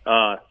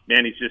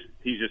man,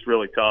 he's just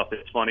really tough.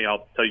 It's funny.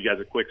 I'll tell you guys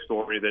a quick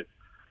story that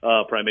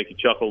probably make you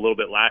chuckle a little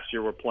bit. Last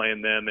year we're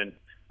playing them, and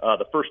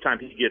the first time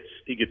he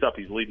gets up,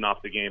 he's leading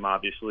off the game,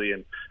 obviously,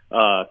 and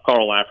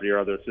Carl Lafferty, our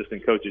other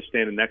assistant coach, is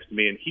standing next to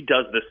me, and he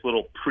does this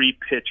little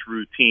pre-pitch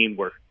routine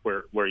where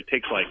he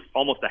takes like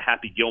almost a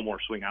Happy Gilmore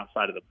swing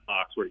outside of the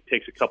box, where he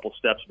takes a couple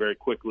steps very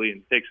quickly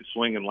and takes a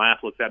swing and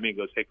laughs, looks at me and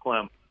goes, "Hey,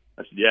 Clem."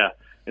 I said, "Yeah."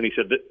 And he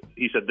said,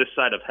 "This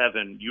side of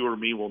heaven, you or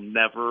me will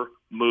never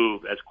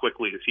move as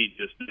quickly as he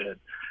just did."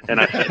 And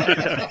I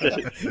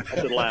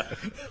said,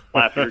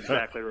 laugh, you're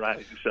exactly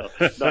right. So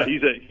no,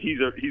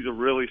 he's a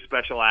really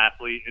special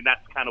athlete, and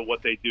that's kind of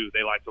what they do.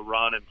 They like to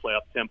run and play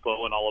up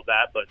tempo and all of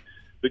that. But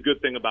the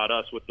good thing about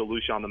us with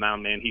DeLucia on the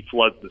mound, man, he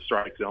floods the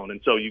strike zone,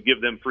 and so you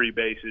give them free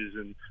bases,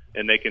 and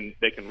they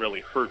can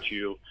really hurt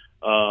you.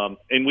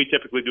 And we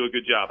typically do a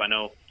good job. I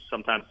know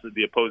sometimes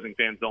the opposing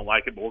fans don't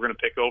like it, but we're going to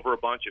pick over a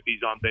bunch. If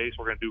he's on base,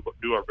 we're going to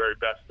do our very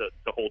best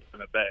to hold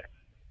him at bay.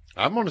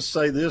 I'm going to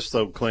say this,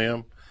 though,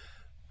 Clem.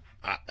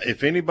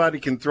 If anybody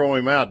can throw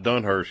him out,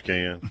 Dunhurst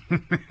can.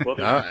 Well,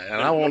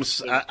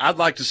 I'd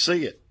like to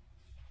see it.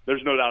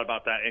 There's no doubt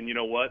about that. And you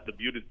know what? The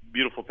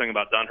beautiful thing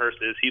about Dunhurst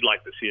is he'd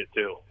like to see it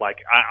too. Like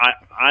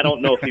I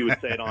don't know if he would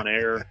say it on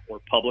air or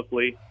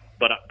publicly,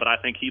 but I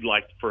think he'd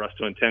like for us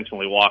to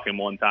intentionally walk him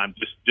one time,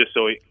 just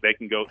so they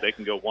can go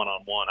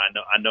one-on-one.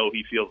 I know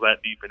he feels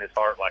that deep in his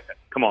heart. Like,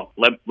 come on,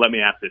 let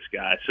me at this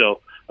guy.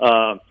 So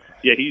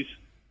yeah,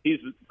 he's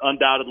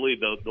undoubtedly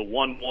the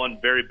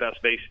 1-1 very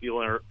best base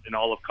stealer in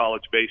all of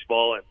college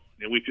baseball,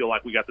 and we feel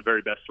like we got the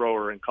very best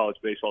thrower in college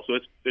baseball. So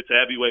it's a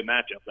heavyweight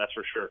matchup, that's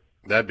for sure.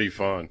 That'd be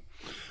fun.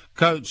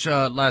 Coach,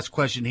 last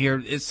question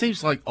here. It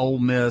seems like Ole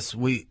Miss,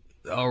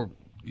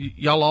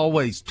 y'all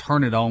always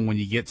turn it on when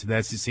you get to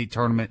the SEC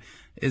tournament.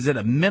 Is it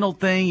a mental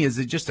thing? Is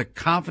it just a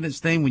confidence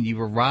thing when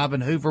you arrive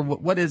in Hoover?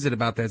 What is it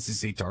about the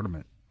SEC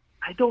tournament?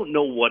 I don't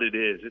know what it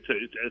is.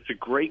 It's a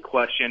great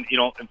question.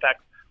 In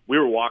fact, we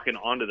were walking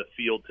onto the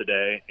field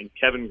today, and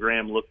Kevin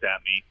Graham looked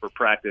at me for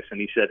practice, and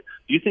he said,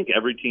 "Do you think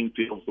every team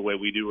feels the way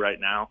we do right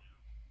now?"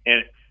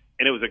 And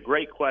it was a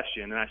great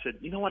question. And I said,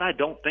 "You know what? I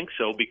don't think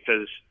so,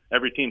 because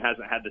every team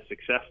hasn't had the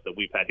success that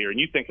we've had here." And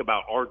you think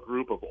about our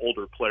group of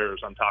older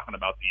players. I'm talking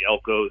about the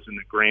Elkos and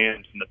the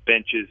Grahams and the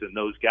Benches and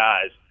those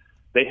guys.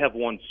 They have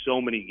won so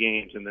many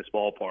games in this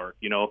ballpark.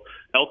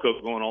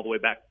 Elko going all the way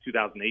back to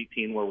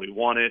 2018 where we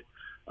won it.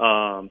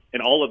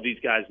 And all of these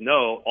guys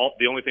know,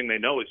 the only thing they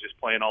know is just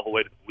playing all the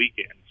way to the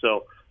weekend.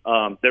 So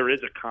there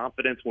is a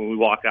confidence when we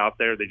walk out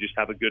there. They just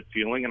have a good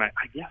feeling. And I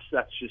guess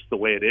that's just the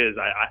way it is.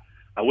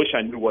 I wish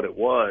I knew what it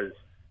was.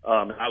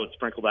 I would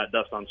sprinkle that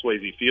dust on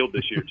Swayze Field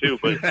this year too,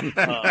 but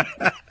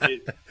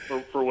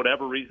for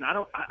whatever reason,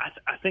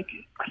 I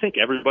think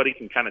everybody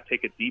can kind of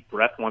take a deep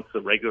breath once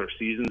the regular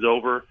season's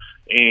over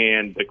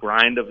and the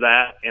grind of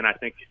that. And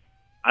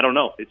I don't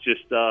know. It's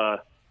just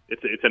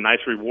it's a nice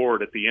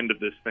reward at the end of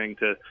this thing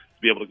to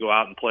be able to go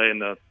out and play in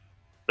the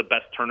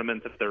best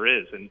tournament that there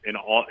is in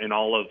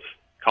all of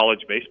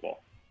college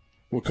baseball.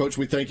 Well, Coach,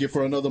 we thank you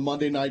for another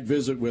Monday night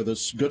visit with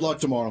us. Good luck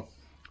tomorrow.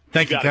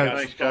 Thank you, Coach.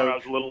 Thanks, Coach. I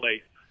was a little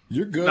late.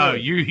 You're good. No,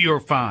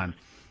 you're fine.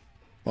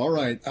 All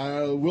right.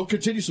 We'll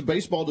continue some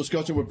baseball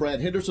discussion with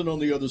Brad Henderson on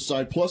the other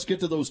side, plus get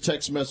to those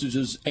text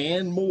messages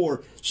and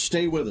more.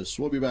 Stay with us.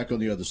 We'll be back on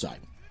the other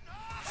side.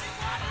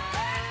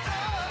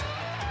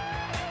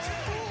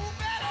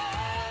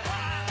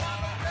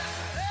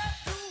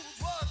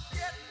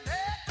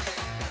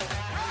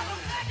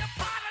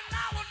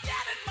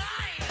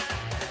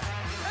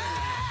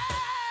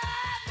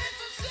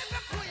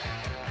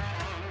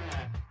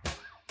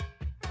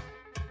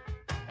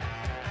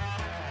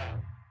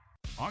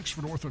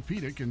 Oxford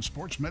Orthopedic and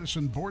Sports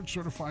Medicine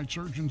board-certified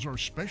surgeons are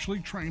specially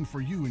trained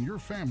for you and your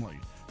family,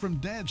 from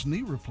dad's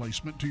knee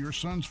replacement to your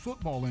son's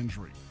football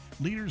injury.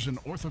 Leaders in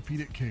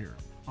orthopedic care.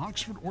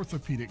 Oxford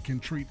Orthopedic can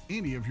treat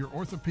any of your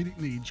orthopedic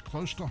needs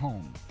close to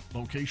home.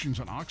 Locations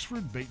in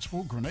Oxford,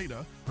 Batesville,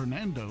 Grenada,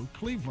 Hernando,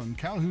 Cleveland,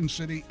 Calhoun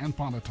City, and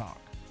Pontotoc.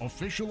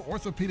 Official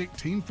orthopedic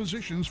team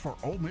physicians for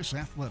Ole Miss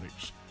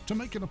Athletics. To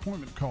make an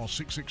appointment, call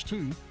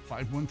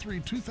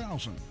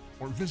 662-513-2000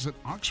 or visit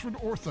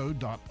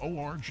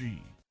oxfordortho.org.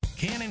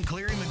 Cannon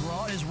Cleary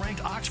McGraw is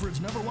ranked Oxford's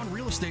 #1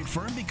 real estate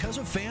firm because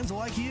of fans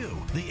like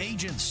you. The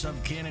agents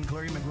of Cannon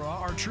Cleary McGraw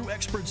are true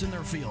experts in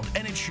their field,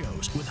 and it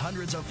shows with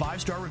hundreds of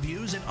 5-star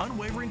reviews and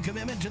unwavering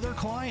commitment to their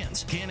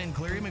clients. Cannon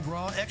Cleary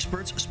McGraw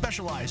experts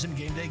specialize in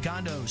game day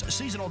condos,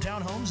 seasonal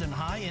townhomes, and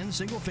high-end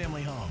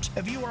single-family homes.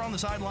 If you are on the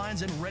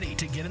sidelines and ready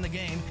to get in the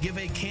game, give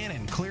a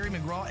Cannon Cleary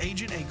McGraw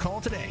agent a call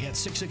today at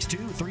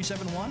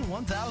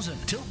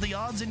 662-371-1000. Tilt the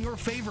odds in your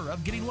favor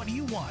of getting what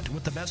you want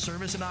with the best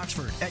service in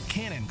Oxford at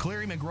Cannon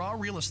Cleary McGraw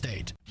Real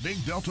Estate.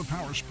 Big Delta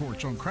Power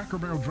Sports on Cracker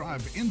Barrel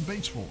Drive in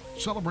Batesville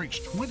celebrates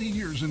 20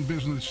 years in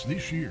business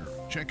this year.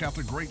 Check out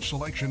the great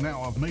selection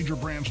now of major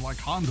brands like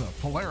Honda,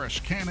 Polaris,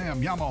 Can-Am,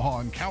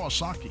 Yamaha, and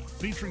Kawasaki,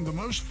 featuring the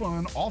most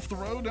fun off the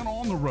road and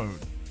on the road.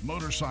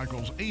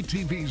 Motorcycles,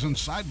 ATVs, and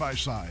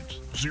side-by-sides.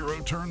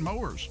 Zero-turn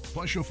mowers.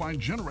 Plus, you'll find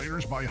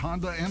generators by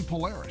Honda and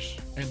Polaris.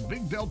 And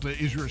Big Delta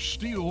is your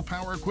steel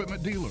power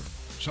equipment dealer.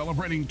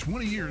 Celebrating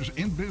 20 years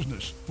in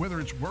business,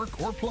 whether it's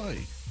work or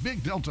play.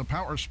 Big Delta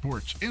Power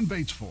Sports in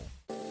Batesville.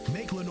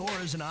 Make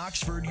Lenora's in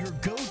Oxford your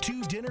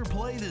go-to dinner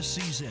play this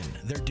season.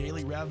 Their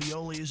daily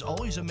ravioli is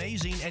always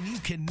amazing, and you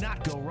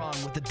cannot go wrong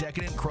with the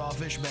decadent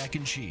crawfish mac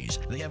and cheese.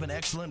 They have an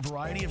excellent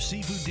variety of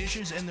seafood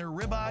dishes, and their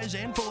ribeyes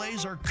and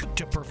fillets are cooked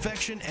to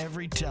perfection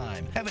every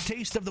time. Have a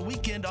taste of the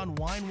weekend on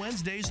Wine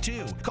Wednesdays,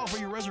 too. Call for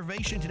your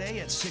reservation today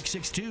at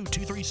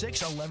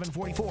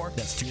 662-236-1144.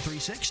 That's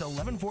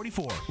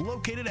 236-1144.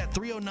 Located at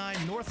 309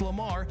 North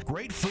Lamar.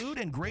 Great food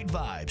and great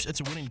vibes.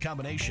 It's a winning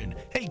combination.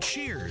 Hey,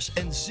 cheers,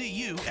 and see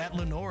you at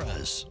Lenora's.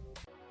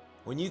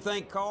 When you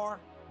think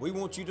car, we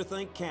want you to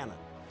think Cannon.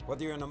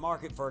 Whether you're in the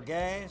market for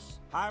gas,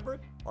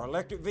 hybrid, or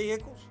electric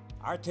vehicles,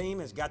 our team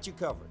has got you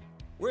covered.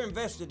 We're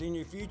invested in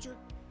your future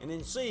and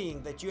in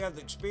seeing that you have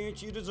the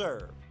experience you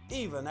deserve,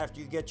 even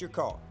after you get your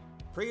car.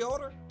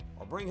 Pre-order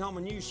or bring home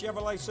a new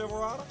Chevrolet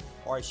Silverado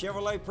or a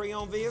Chevrolet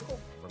pre-owned vehicle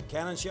from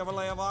Cannon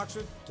Chevrolet of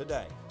Oxford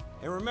today.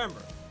 And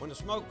remember, when the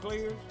smoke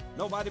clears,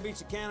 nobody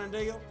beats a Cannon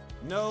deal.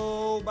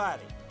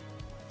 Nobody.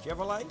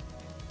 Chevrolet,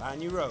 find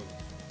new roads.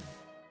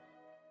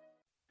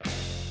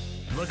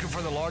 Looking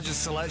for the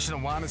largest selection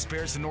of wine and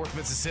spirits in North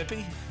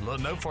Mississippi? Look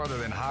no further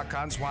than High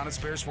Cotton's Wine and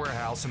Spirits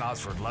Warehouse in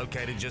Oxford,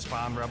 located just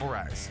behind Rebel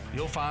Rise.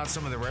 You'll find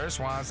some of the rarest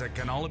wines that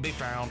can only be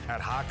found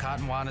at High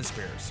Cotton Wine and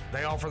Spirits.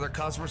 They offer their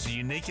customers a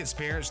unique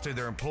experience through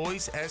their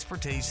employees'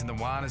 expertise in the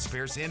wine and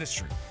spirits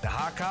industry. The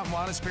High Cotton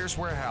Wine and Spirits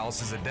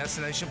Warehouse is a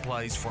destination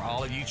place for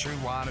all of you true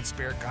wine and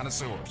spirit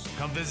connoisseurs.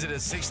 Come visit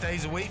us 6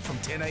 days a week from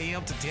 10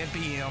 a.m. to 10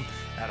 p.m.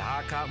 at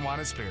High Cotton Wine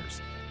and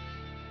Spirits.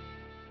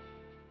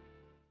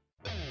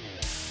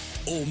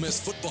 Ole Miss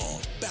football,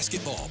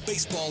 basketball,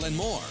 baseball, and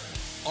more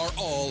are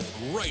all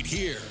right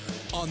here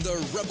on the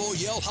Rebel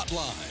Yell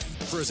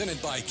Hotline,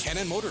 presented by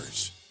Cannon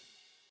Motors.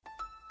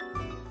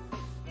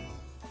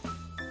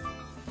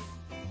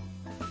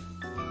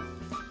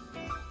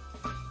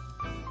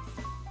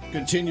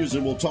 Continues,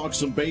 and we'll talk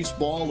some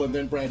baseball, and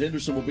then Brad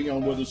Henderson will be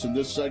on with us in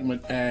this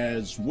segment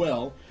as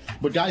well.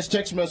 But guys,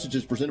 text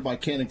messages presented by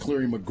Cannon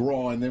Cleary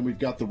McGraw, and then we've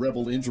got the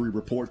Rebel injury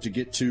report to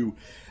get to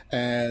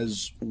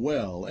as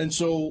well. And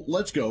so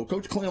let's go.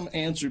 Coach Clem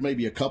answered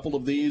maybe a couple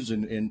of these,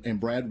 and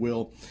Brad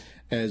will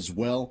as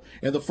well.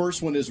 And the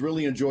first one is,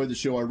 really enjoyed the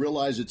show. I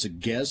realize it's a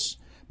guess,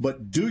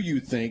 but do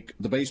you think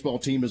the baseball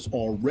team is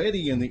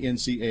already in the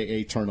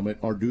NCAA tournament,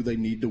 or do they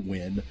need to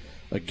win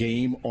a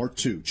game or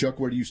two? Chuck,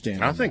 where do you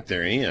stand? I think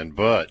they're in,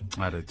 but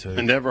I do too.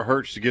 It never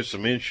hurts to get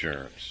some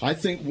insurance. I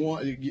think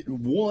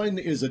one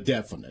is a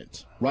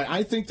definite, right?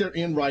 I think they're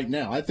in right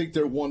now. I think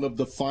they're one of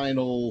the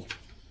final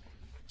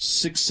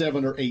 6,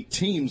 7, or 8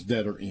 teams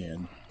that are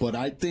in, but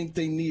I think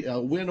they need a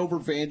win over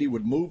Vandy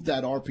would move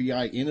that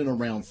RPI in and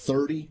around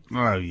 30.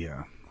 Oh,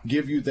 yeah.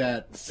 Give you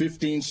that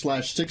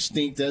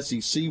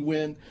 15/16th SEC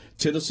win.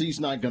 Tennessee's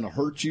not going to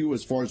hurt you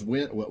as far as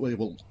win. It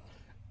will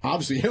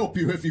obviously help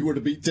you if you were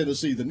to beat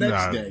Tennessee the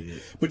next day.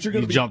 But you're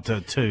going to jump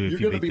to 2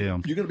 if you beat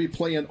them. You're going to be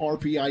playing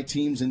RPI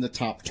teams in the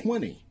top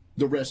 20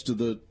 the rest of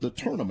the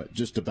tournament,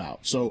 just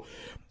about. So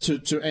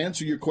to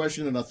answer your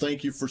question, and I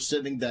thank you for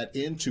sending that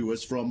in to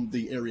us from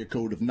the area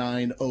code of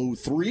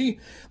 903,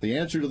 the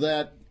answer to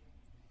that,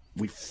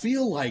 we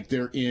feel like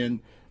they're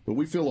in, But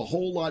we feel a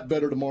whole lot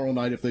better tomorrow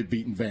night if they've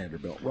beaten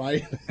Vanderbilt,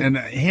 right? And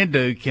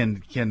Hindu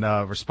can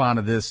respond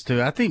to this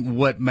too. I think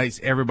what makes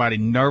everybody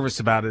nervous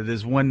about it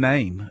is one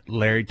name,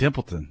 Larry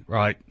Templeton,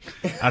 right?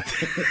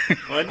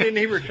 Well, didn't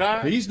he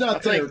retire? He's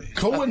not there.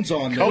 Cohen's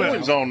on there.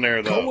 Cohen's on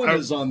there, though. Cohen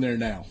is on there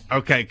now.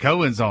 Okay,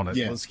 Cohen's on it.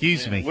 Yeah. Well,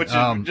 excuse me. Which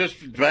is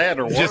just bad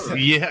or worse.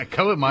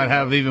 Cohen might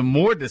have even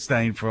more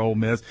disdain for Ole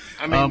Miss.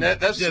 I mean,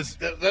 that's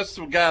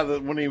the guy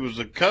that when he was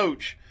a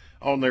coach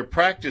on their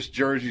practice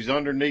jerseys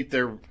underneath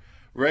their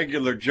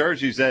regular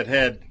jerseys that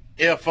had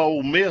F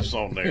Ole Miss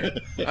on there.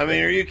 I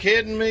mean, are you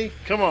kidding me?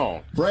 Come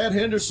on. Brad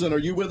Henderson, are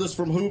you with us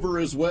from Hoover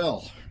as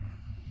well?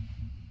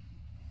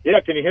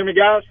 Yeah, can you hear me,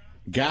 guys?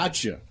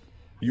 Gotcha.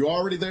 You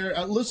already there?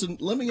 Listen,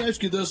 let me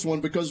ask you this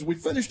one because we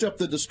finished up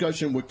the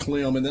discussion with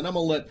Clem, and then I'm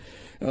going to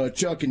let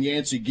Chuck and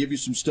Yancey give you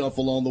some stuff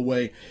along the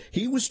way.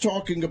 He was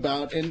talking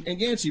about, and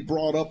Yancey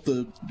brought up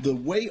the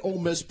way Ole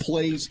Miss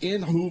plays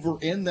in Hoover,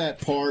 in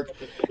that park,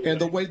 and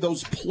the way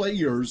those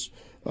players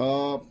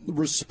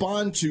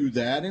respond to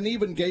that, and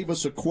even gave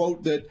us a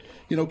quote that,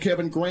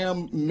 Kevin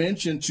Graham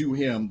mentioned to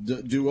him.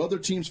 Do other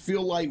teams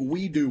feel like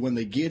we do when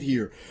they get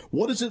here?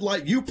 What is it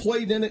like? You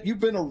played in it. You've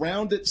been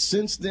around it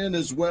since then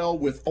as well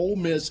with Ole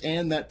Miss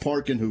and that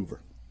park in Hoover.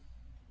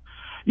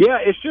 Yeah,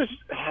 it's just,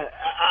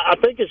 I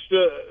think it's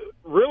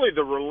really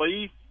the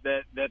relief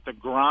that the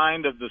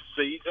grind of the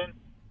season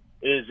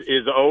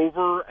is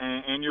over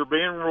and you're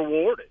being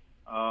rewarded.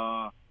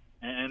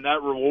 And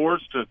that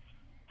rewards to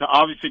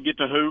obviously get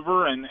to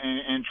Hoover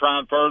and try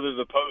and further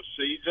the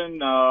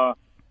postseason.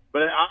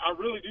 But I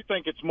really do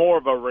think it's more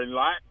of a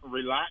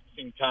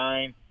relaxing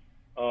time.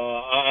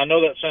 I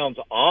know that sounds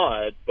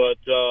odd, but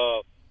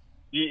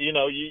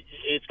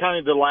it's kind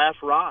of the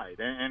last ride,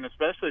 and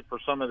especially for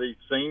some of these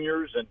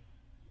seniors and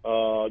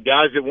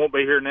guys that won't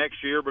be here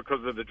next year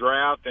because of the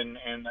draft and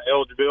the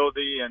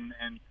eligibility, and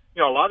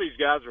a lot of these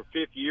guys are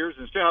fifth years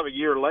and still have a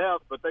year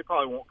left, but they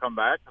probably won't come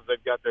back because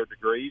they've got their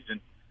degrees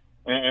and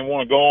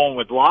want to go on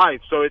with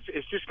life. So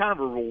it's just kind of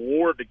a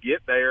reward to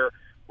get there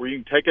where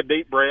you can take a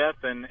deep breath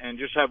and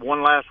just have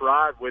one last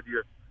ride with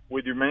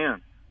your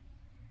men.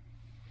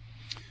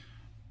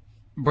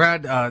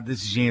 Brad,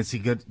 this is Yancey.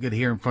 Good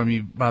hearing from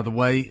you, by the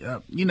way.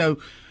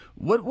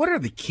 What are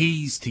the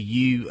keys to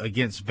you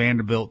against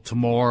Vanderbilt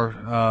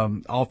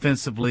tomorrow,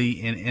 offensively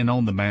and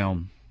on the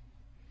mound?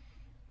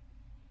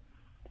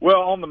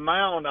 Well, on the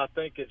mound, I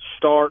think it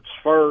starts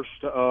first,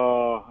 and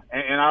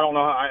I don't know.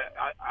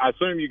 I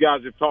assume you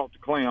guys have talked to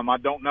Clem. I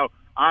don't know.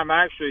 I'm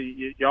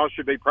actually, y'all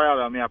should be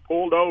proud of me. I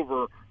pulled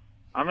over.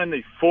 I'm in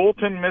the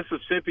Fulton,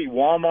 Mississippi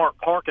Walmart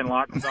parking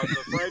lot because I was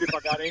afraid if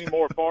I got any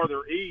more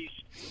farther east,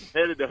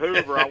 headed to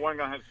Hoover, I wasn't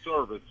going to have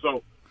service.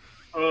 So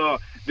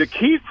the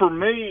key for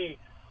me,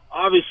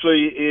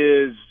 obviously,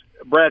 is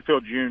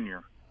Bradfield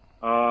Jr.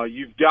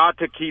 You've got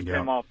to keep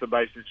him off the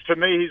bases. To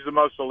me, he's the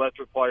most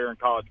electric player in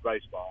college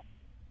baseball.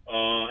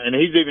 And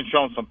he's even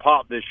shown some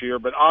pop this year.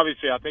 But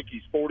obviously, I think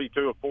he's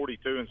 42 of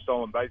 42 in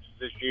stolen bases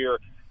this year.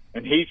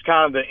 And he's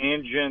kind of the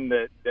engine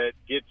that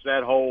gets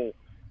that whole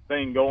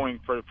thing going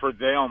for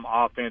them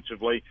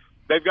offensively.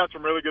 They've got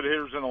some really good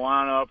hitters in the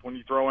lineup when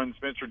you throw in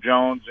Spencer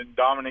Jones and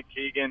Dominic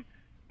Keegan.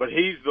 But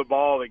he's the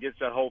ball that gets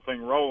that whole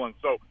thing rolling.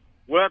 So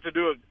we'll have to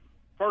do it,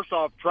 first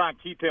off, try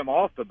and keep him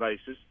off the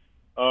bases.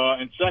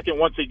 And second,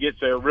 once he gets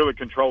there, really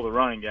control the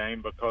running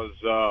game because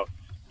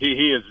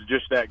he is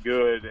just that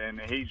good,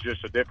 and he's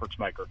just a difference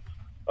maker.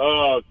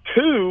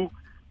 Two,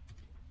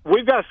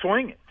 we've got to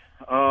swing it.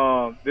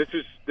 This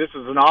is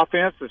an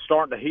offense that's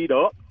starting to heat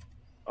up.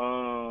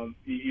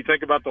 You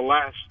think about the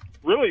last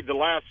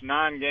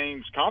 9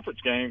 games, conference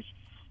games,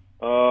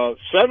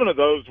 7 of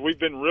those we've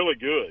been really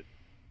good.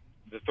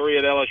 The 3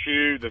 at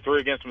LSU, the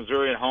 3 against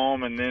Missouri at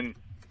home, and then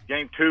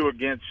game 2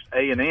 against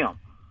A&M.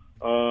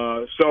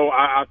 So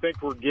I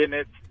think we're getting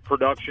it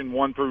production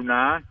 1 through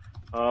 9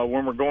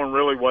 when we're going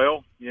really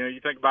well. You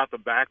think about the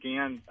back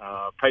end,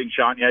 Peyton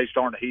Chanier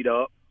starting to heat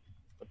up.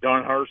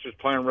 Dunhurst is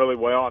playing really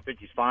well. I think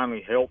he's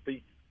finally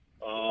healthy.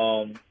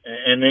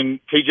 And then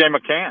T.J.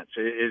 McCants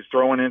is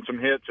throwing in some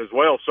hits as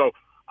well. So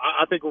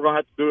I think we're going to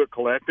have to do it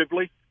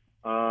collectively.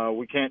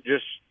 We can't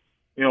just,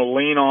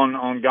 lean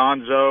on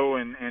Gonzo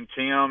and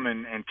Tim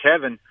and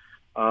Kevin.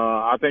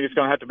 I think it's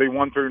going to have to be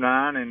 1 through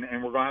 9,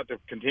 and we're going to have to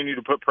continue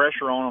to put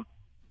pressure on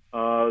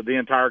them the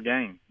entire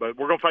game. But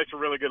we're going to face a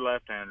really good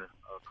left-hander.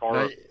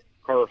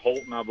 Carter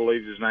Holton, I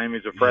believe his name.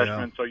 He's a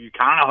freshman. Yeah. So you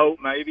kind of hope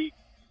maybe,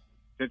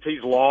 since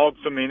he's logged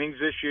some innings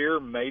this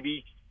year,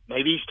 maybe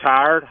he's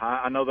tired.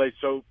 I know they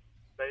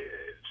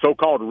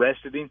so-called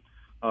rested him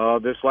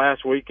this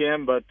last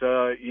weekend, but,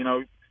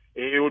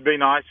 it would be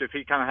nice if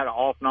he kind of had an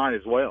off night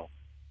as well.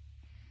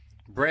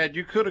 Brad,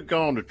 you could have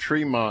gone to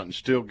Tremont and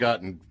still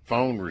gotten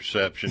phone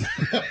reception,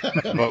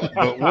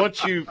 but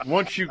once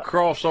you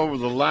cross over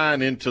the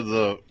line into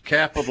the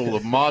capital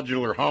of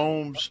modular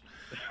homes,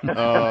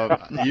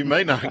 you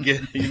may not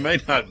get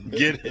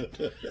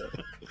it.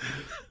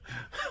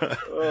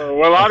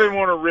 Well, I didn't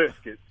want to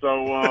risk it,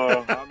 so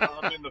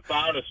I'm in the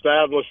fine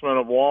establishment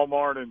of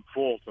Walmart in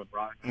Fulton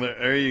right now.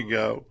 There you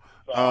go.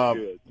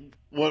 Good.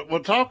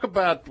 We'll talk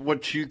about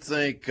what you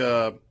think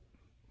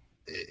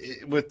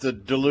with the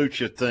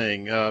DeLucia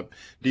thing.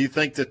 Do you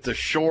think that the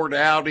short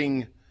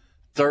outing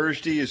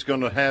Thursday is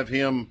going to have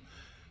him,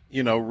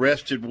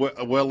 rested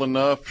well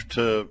enough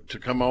to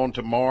come on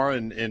tomorrow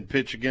and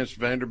pitch against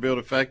Vanderbilt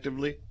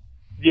effectively?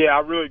 Yeah, I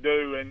really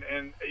do.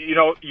 And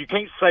you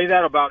can't say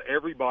that about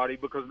everybody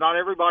because not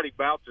everybody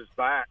bounces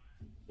back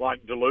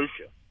like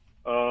DeLucia.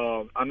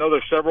 I know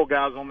there's several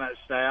guys on that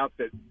staff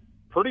that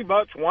pretty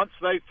much once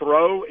they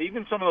throw,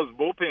 even some of those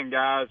bullpen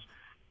guys,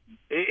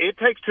 it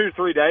takes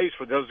 2-3 days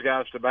for those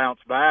guys to bounce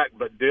back.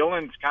 But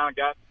Dylan's kind of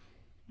got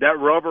that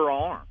rubber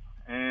arm.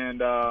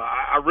 And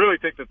I really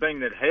think the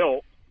thing that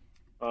helped,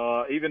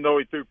 even though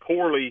he threw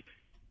poorly,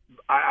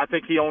 I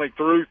think he only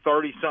threw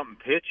 30-something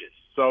pitches.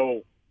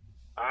 So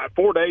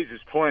 4 days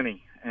is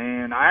plenty.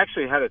 And I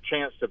actually had a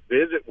chance to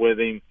visit with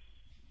him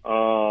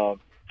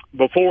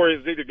before it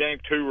was either game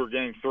 2 or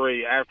game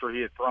 3 after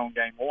he had thrown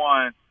game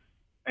 1.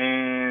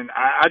 And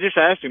I just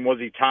asked him, was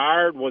he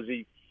tired?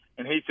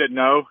 And he said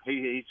no.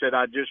 He said,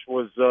 I just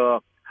was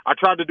I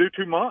tried to do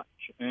too much.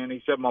 And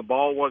he said my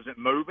ball wasn't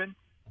moving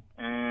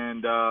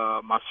and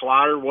my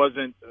slider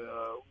wasn't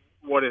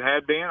what it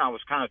had been. I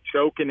was kind of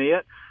choking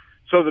it.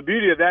 So the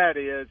beauty of that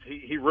is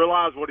he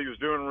realized what he was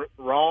doing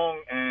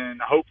wrong,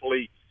 and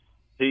hopefully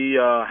he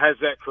has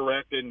that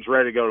corrected and is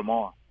ready to go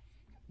tomorrow.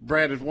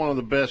 Brad is one of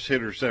the best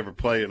hitters ever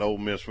played at Ole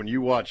Miss. When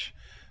you watch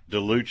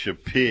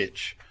DeLucia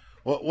pitch,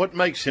 what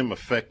makes him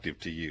effective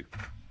to you?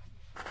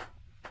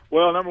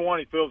 Well, number one,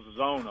 he fills the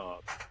zone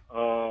up.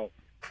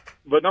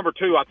 But number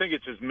two, I think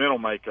it's his mental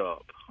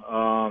makeup.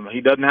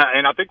 He doesn't have,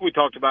 and I think we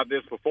talked about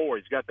this before.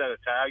 He's got that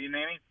Italian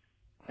in him,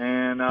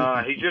 and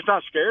he's just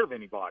not scared of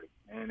anybody.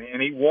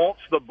 And he wants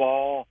the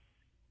ball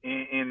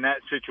in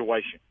that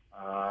situation.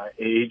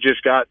 He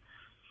just got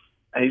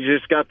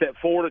that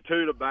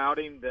fortitude about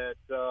him that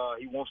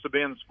he wants to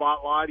be in the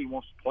spotlight. He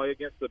wants to play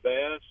against the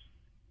best,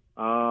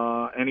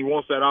 and he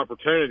wants that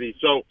opportunity.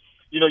 So,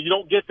 you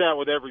don't get that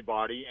with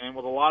everybody, and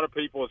with a lot of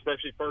people,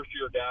 especially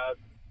first-year guys,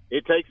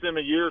 it takes them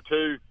a year or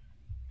two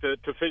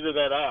to figure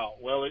that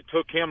out. Well, it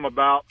took him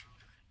about,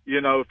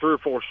 3 or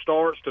 4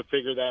 starts to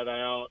figure that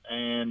out,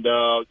 and,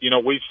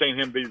 we've seen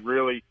him be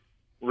really,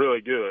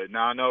 really good.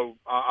 Now, I know,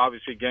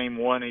 obviously, game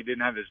 1, he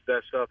didn't have his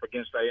best stuff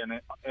against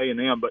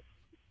A&M, but,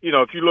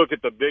 if you look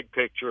at the big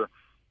picture,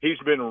 he's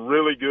been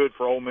really good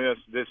for Ole Miss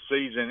this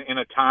season in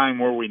a time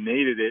where we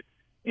needed it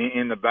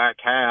in the back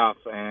half.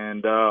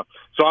 And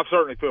so I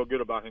certainly feel good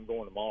about him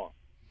going tomorrow.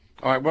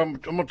 All right, well, I'm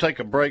going to take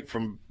a break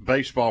from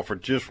baseball for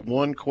just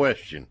one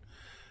question.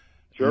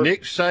 Sure.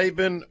 Nick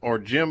Saban or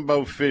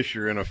Jimbo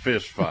Fisher in a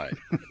fist fight?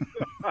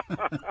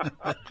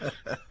 I'm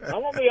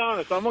going to be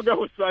honest. I'm going to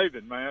go with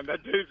Saban, man.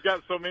 That dude's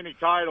got so many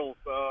titles.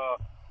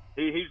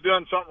 He's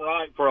done something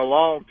right for a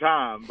long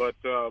time, but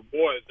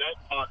boy, has that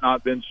pot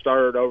not been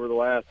stirred over the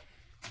last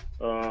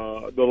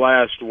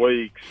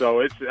week.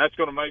 So that's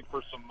going to make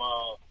for some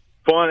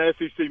fun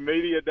SEC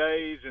media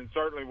days, and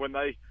certainly when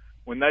they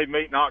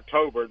meet in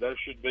October, there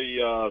should be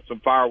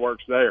some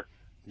fireworks there.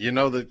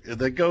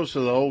 That goes to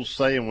the old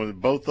saying when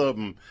both of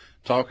them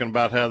talking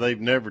about how they've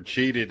never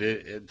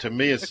cheated. To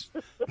me, it's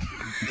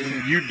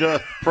you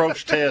doth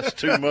protest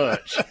too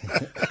much.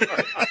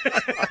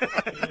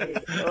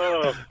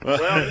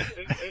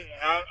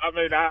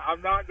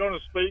 I'm not going to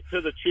speak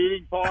to the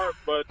cheating part,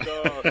 but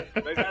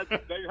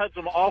they've had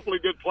some awfully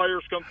good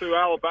players come through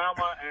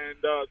Alabama, and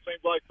it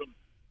seems like some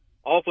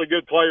awfully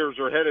good players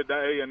are headed to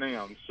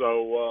A&M.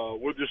 So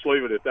we'll just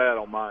leave it at that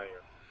on my end.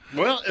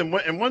 Well,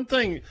 and one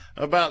thing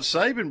about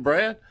Saban,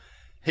 Brad,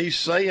 he's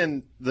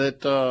saying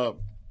that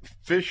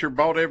Fisher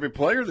bought every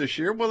player this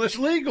year. Well, it's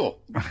legal.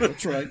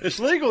 That's right.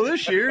 It's legal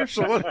this year.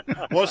 So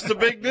what's the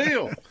big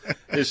deal?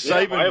 Is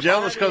Saban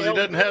jealous because he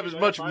doesn't have as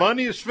much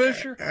money as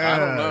Fisher? I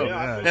don't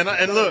know.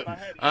 And look,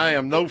 I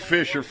am no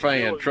Fisher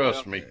fan.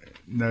 Trust me.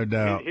 No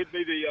doubt. He'd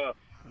be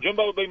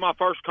Jimbo would be my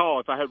first call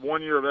if I had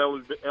 1 year of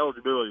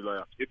eligibility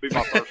left. He'd be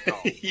my first call.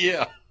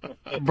 Yeah.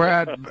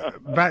 Brad,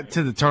 back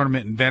to the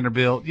tournament in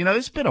Vanderbilt.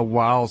 It's been a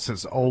while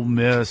since Ole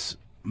Miss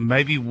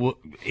maybe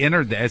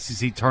entered the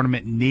SEC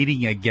tournament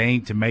needing a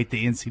game to make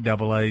the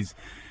NCAAs.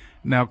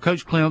 Now,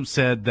 Coach Klemp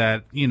said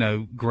that,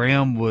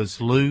 Graham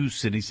was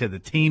loose, and he said the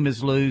team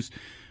is loose.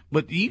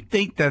 But do you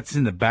think that's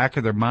in the back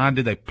of their mind?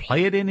 Do they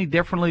play it any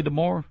differently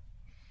tomorrow?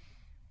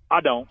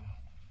 I don't.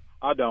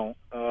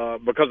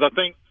 Because I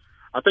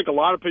think a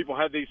lot of people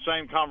had these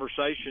same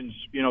conversations,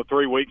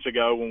 3 weeks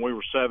ago when we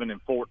were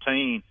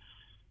 7-14.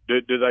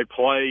 Do they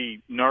play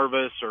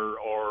nervous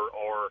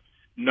or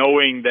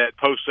knowing that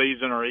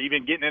postseason or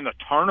even getting in the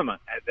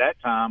tournament at that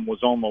time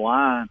was on the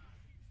line,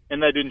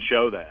 and they didn't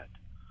show that.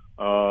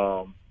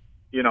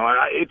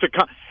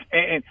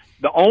 And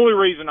the only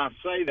reason I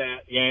say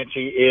that,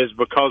 Yancey, is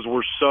because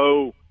we're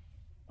so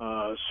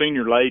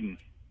senior laden.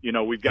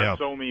 We've got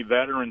so many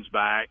veterans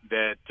back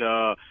that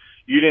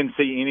you didn't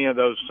see any of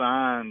those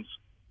signs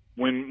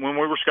when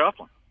we were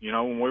scuffling.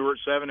 When we were at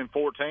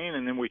 7-14,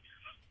 and then we,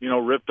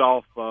 ripped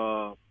off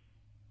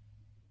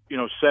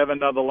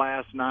 7 of the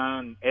last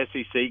 9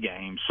 SEC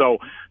games. So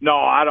no,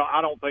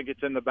 I don't think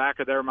it's in the back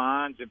of their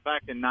minds. In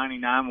fact, in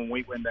 '99 when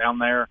we went down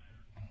there,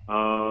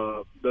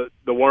 the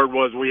word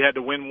was we had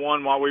to win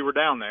one while we were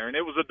down there, and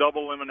it was a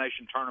double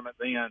elimination tournament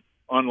then.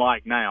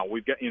 Unlike now,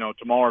 we've got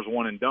tomorrow's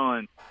one and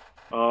done,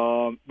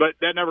 but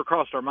that never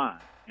crossed our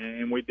mind,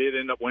 and we did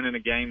end up winning a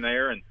game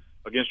there and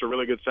against a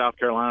really good South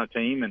Carolina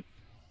team, and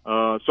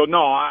so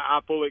no, I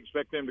fully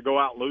expect them to go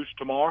out loose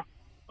tomorrow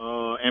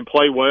and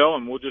play well,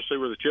 and we'll just see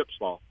where the chips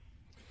fall.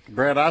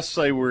 Brad, I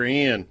say we're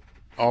in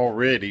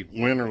already,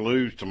 win or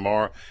lose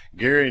tomorrow.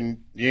 Gary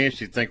and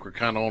Yancey think we're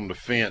kind of on the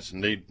fence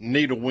and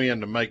need a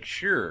win to make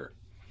sure.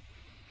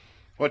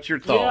 What's your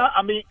thought?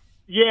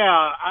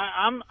 Yeah,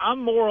 I'm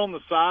more on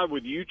the side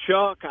with you,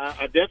 Chuck.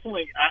 I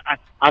definitely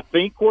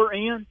think we're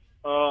in.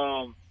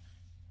 But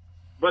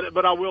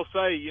I will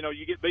say,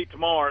 you get beat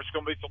tomorrow, it's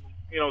going to be some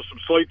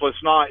sleepless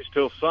nights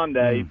till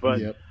Sunday. But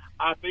yep.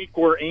 I think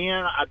we're in.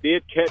 I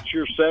did catch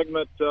your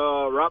segment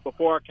right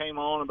before I came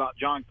on about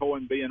John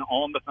Cohen being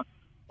on the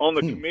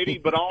committee,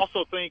 but I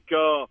also think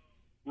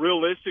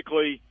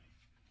realistically,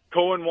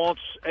 Cohen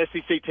wants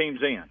SEC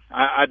teams in.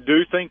 I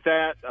do think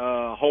that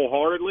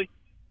wholeheartedly.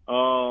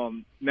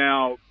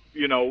 Now,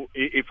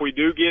 if we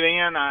do get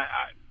in,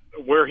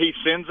 where he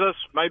sends us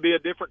may be a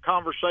different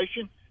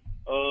conversation.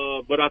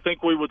 But I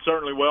think we would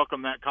certainly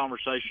welcome that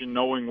conversation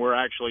knowing we're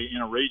actually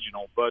in a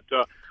regional. But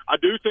I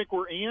do think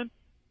we're in.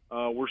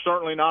 We're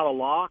certainly not a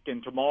lock,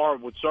 and tomorrow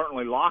would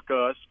certainly lock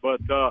us.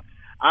 But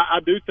I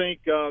do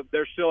think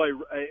there's still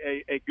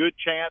a good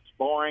chance,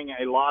 barring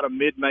a lot of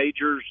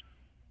mid-majors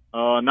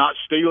not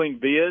stealing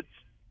bids.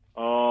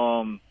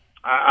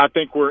 I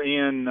think we're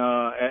in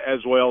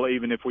as well,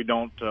 even if we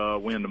don't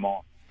win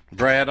tomorrow.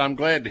 Brad, I'm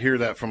glad to hear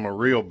that from a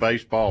real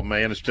baseball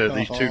man instead of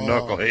these two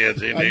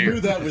knuckleheads in here. I knew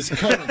that was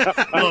coming.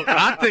 Look,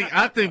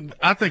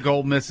 I think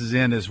Ole Miss is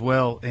in as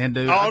well,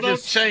 Hindu.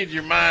 Don't change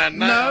your mind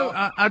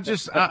now. No,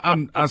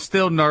 I'm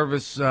still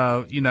nervous.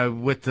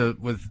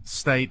 With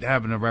State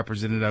having a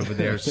representative over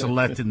there,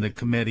 selecting the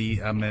committee.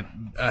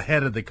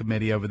 Ahead of the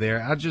committee over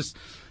there. I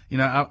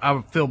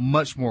would feel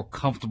much more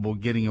comfortable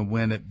getting a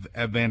win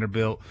at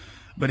Vanderbilt.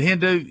 But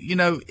Hindu,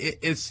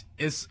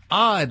 it's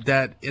odd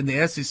that in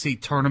the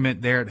SEC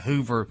tournament there at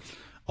Hoover,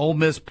 Ole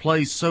Miss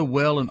plays so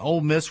well, and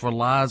Ole Miss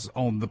relies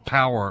on the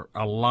power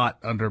a lot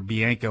under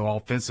Bianco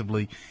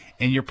offensively,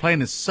 and you're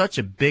playing such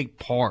a big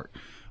part.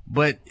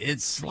 But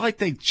it's like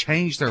they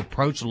changed their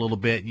approach a little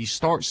bit. You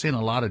start seeing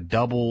a lot of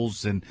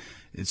doubles, and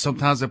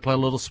sometimes they play a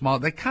little small.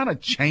 They kind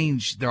of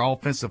change their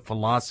offensive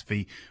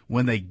philosophy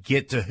when they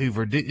get to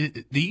Hoover. Do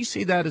you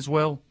see that as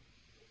well?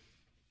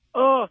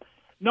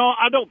 No,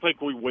 I don't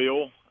think we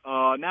will.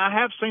 Now, I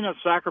have seen us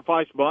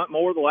sacrifice bunt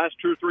more the last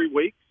 2 or 3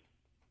 weeks,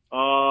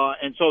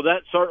 and so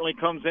that certainly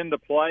comes into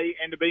play.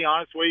 And to be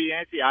honest with you,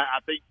 Yancey, I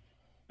think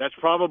that's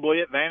probably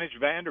advantage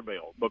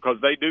Vanderbilt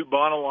because they do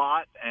bunt a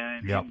lot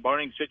and in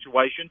bunting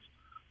situations.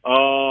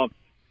 But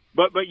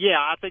yeah,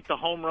 I think the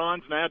home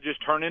runs now just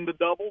turn into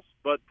doubles.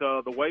 But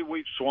the way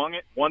we've swung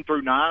it 1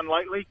 through 9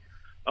 lately,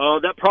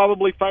 that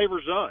probably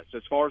favors us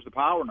as far as the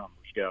power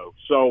numbers go.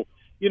 So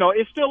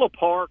it's still a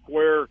park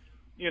where.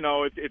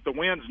 If the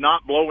wind's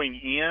not blowing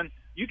in,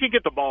 you can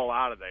get the ball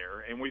out of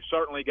there. And we've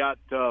certainly got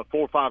 4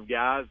 or 5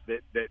 guys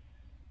that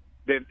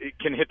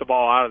can hit the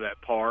ball out of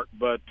that park.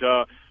 But,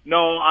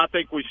 no, I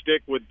think we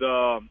stick with,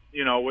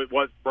 with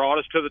what brought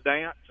us to the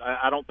dance.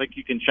 I don't think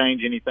you can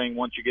change anything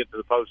once you get to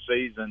the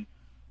postseason.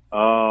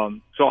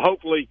 So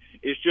hopefully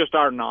it's just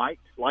our night.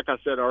 Like I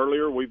said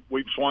earlier,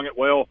 we've swung it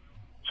well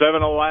 7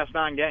 of the last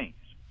 9 games.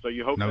 So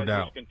you hope that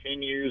just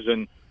continues,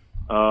 and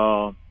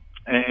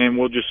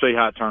we'll just see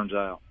how it turns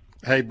out.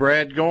 Hey,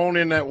 Brad, go on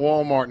in that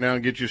Walmart now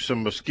and get you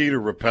some mosquito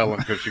repellent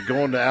because you're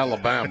going to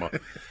Alabama.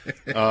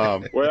 But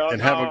I'm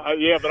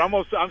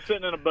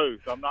sitting in a booth.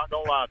 I'm not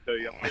going to lie to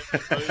you. I'm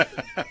sitting in a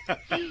booth. And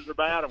mosquitoes are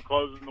bad. I'm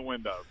closing the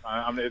window.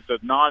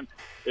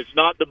 It's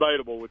not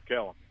debatable with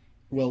Kellen.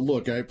 Well,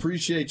 look, I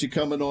appreciate you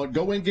coming on.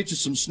 Go in and get you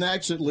some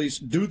snacks at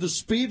least. Do the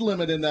speed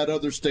limit in that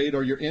other state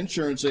or your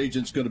insurance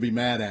agent's going to be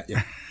mad at you.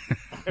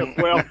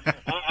 Well,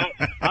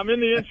 I'm in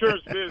the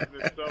insurance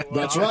business, so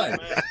that's right.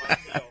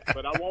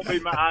 But I won't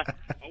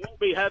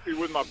be happy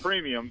with my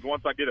premiums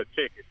once I get a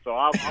ticket. So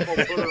I'm going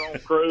to put her on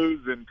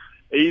cruise and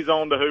ease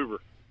on to Hoover.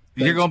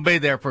 You're going to be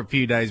there for a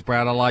few days,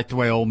 Brad. I like the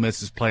way Ole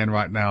Miss is playing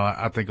right now.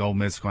 I think Ole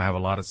Miss is going to have a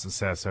lot of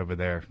success over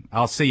there.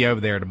 I'll see you over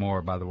there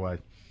tomorrow, by the way.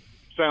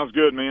 Sounds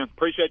good, man.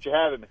 Appreciate you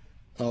having me.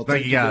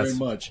 Thank you guys very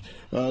much.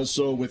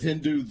 So with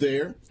Hindu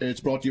there, it's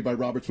brought to you by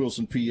Roberts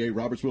Wilson, PA.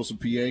 Roberts Wilson,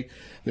 PA.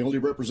 They only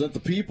represent the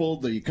people.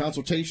 The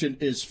consultation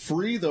is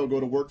free. They'll go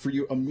to work for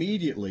you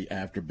immediately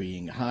after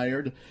being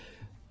hired.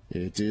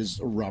 It is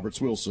Roberts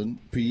Wilson,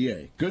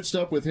 PA. Good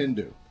stuff with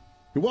Hindu.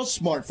 It was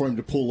smart for him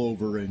to pull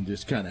over and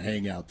just kind of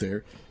hang out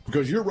there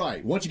because you're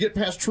right. Once you get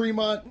past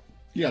Tremont,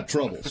 you got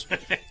troubles.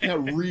 You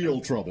got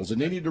real troubles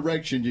in any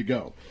direction you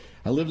go.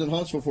 I lived in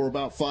Huntsville for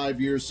about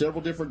 5 years,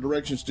 several different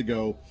directions to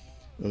go.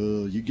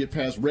 You get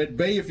past Red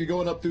Bay, if you're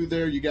going up through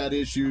there, you got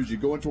issues. You're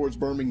going towards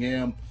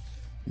Birmingham,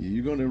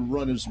 you're going to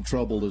run into some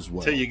trouble as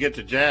well. Till you get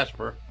to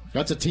Jasper.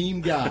 That's a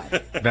team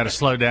guy. Better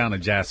slow down,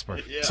 Jasper.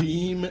 Yeah.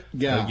 Team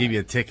guy. I'll give you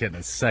a ticket in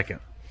a second.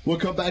 We'll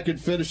come back and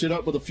finish it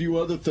up with a few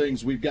other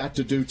things we've got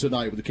to do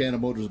tonight with the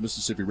Cannon Motors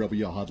Mississippi Rebel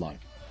Yell Hotline.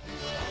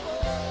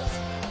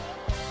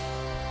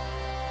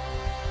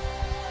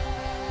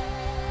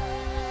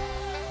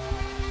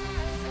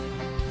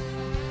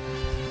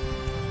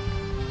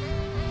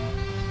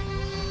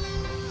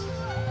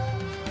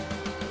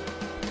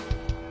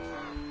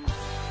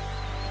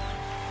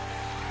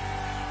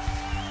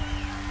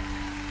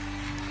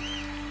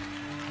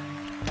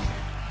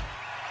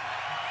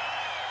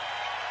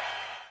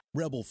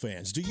 Rebel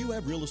fans, do you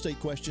have real estate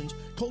questions?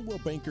 Coldwell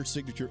Banker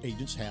Signature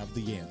agents have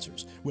the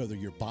answers. Whether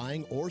you're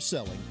buying or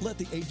selling, let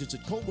the agents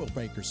at Coldwell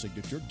Banker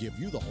Signature give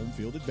you the home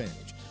field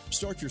advantage.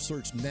 Start your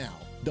search now,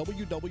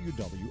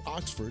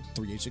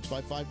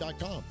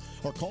 www.oxford38655.com,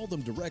 or call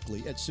them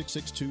directly at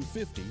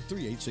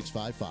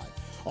 662-50-38655.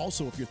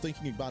 Also, if you're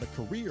thinking about a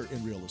career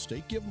in real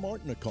estate, give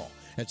Martin a call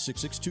at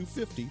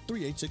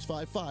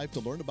 662-50-38655 to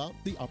learn about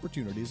the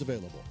opportunities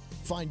available.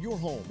 Find your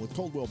home with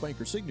Coldwell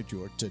Banker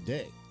Signature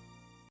today.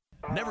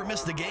 Never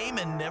miss the game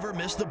and never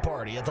miss the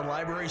party at the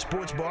Library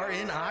Sports Bar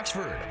in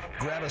Oxford.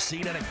 Grab a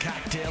seat and a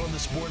cocktail in the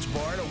sports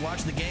bar to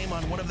watch the game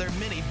on one of their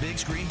many big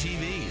screen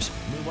TVs.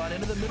 Move on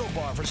into the middle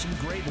bar for some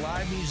great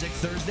live music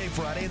Thursday,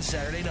 Friday, and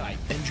Saturday night.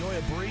 Enjoy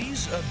a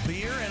breeze, a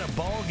beer, and a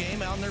ball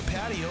game out in their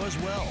patio as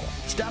well.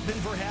 Stop in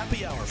for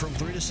happy hour from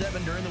 3 to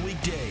 7 during the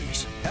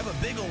weekdays. Have a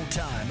big old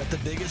time at the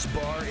biggest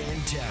bar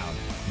in town.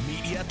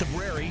 Meet you at the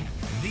Brary,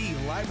 the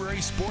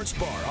Library Sports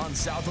Bar on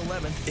South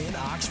 11th in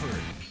Oxford.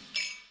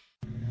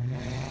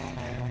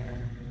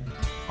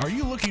 Are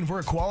you looking for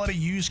a quality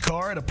used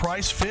car at a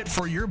price fit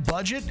for your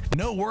budget?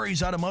 No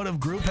Worries Automotive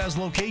Group has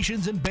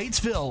locations in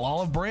Batesville,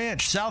 Olive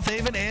Branch, South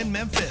Haven, and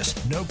Memphis.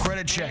 No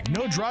credit check,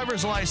 no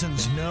driver's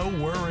license, no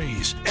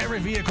worries. Every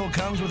vehicle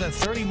comes with a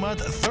 30-month,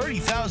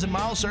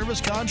 30,000-mile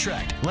service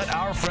contract. Let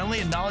our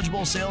friendly and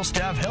knowledgeable sales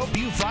staff help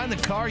you find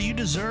the car you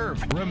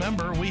deserve.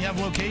 Remember, we have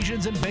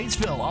locations in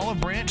Batesville, Olive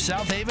Branch,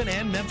 South Haven,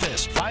 and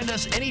Memphis. Find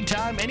us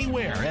anytime,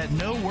 anywhere at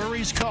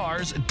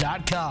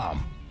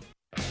NoWorriesCars.com.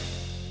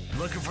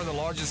 Looking for the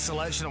largest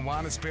selection of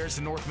wine and spirits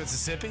in North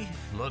Mississippi?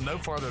 Look no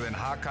further than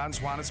High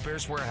Cotton's Wine and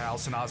Spirits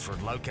Warehouse in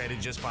Oxford, located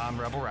just behind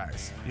Rebel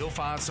Rise. You'll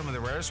find some of the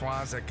rarest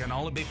wines that can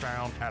only be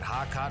found at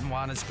High Cotton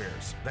Wine and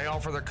Spirits. They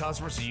offer their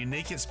customers a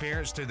unique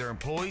experience through their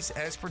employees'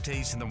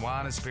 expertise in the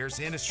wine and spirits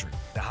industry.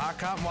 The High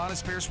Cotton Wine and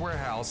Spirits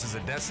Warehouse is a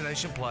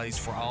destination place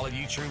for all of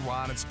you true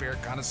wine and spirit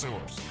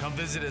connoisseurs. Come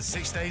visit us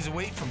 6 days a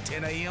week from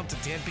 10 a.m. to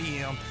 10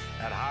 p.m.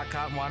 at High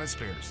Cotton Wine and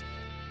Spirits.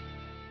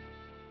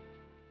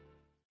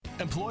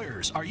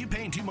 Employers, are you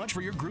paying too much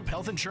for your group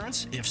health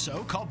insurance? If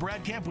so, call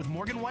Brad Camp with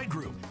Morgan White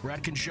Group.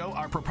 Brad can show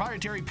our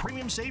proprietary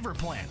Premium Saver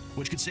Plan,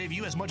 which could save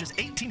you as much as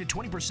 18 to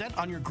 20%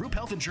 on your group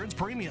health insurance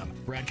premium.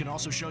 Brad can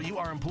also show you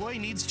our employee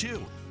needs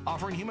too,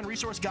 offering human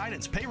resource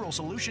guidance, payroll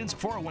solutions,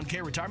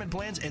 401k retirement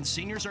plans, and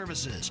senior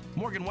services.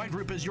 Morgan White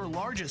Group is your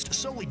largest,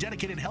 solely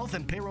dedicated health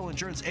and payroll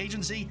insurance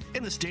agency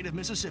in the state of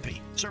Mississippi,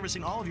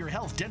 servicing all of your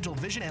health, dental,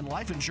 vision, and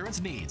life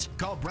insurance needs.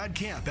 Call Brad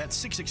Camp at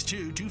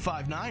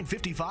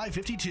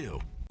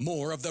 662-259-5552.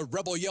 More of the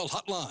Rebel Yell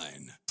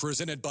Hotline,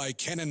 presented by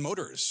Cannon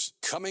Motors,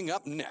 coming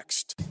up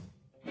next.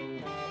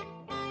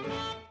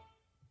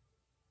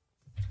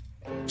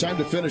 Time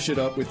to finish it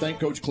up. We thank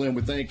Coach Clem.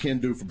 We thank Ken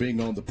Du for being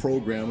on the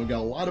program. We've got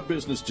a lot of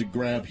business to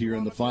grab here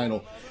in the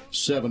final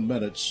 7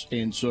 minutes,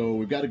 and so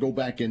we've got to go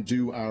back and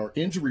do our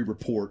injury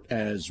report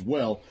as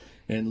well.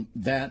 And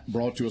that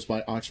brought to us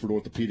by Oxford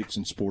Orthopedics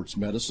and Sports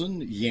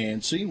Medicine.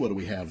 Yancey, what do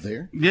we have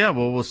there? Yeah,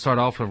 well, we'll start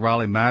off with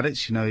Riley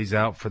Maddox. You know, he's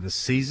out for the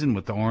season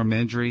with the arm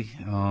injury.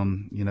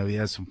 You know, he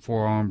has some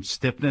forearm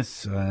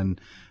stiffness,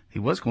 and he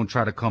was going to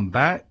try to come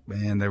back,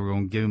 and they were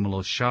going to give him a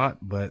little shot,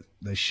 but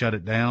they shut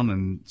it down,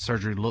 and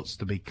surgery looks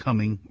to be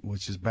coming,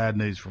 which is bad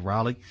news for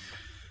Riley.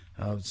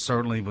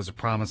 Certainly was a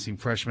promising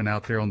freshman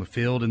out there on the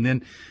field. And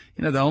then,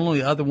 you know, the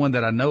only other one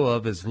that I know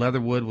of is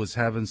Leatherwood was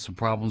having some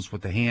problems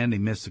with the hand. He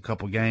missed a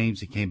couple games.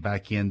 He came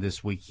back in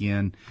this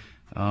weekend.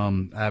 I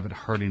haven't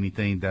heard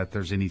anything that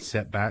there's any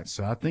setbacks.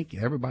 So I think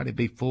everybody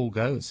be full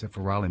go except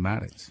for Riley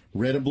Maddox.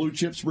 Red and Blue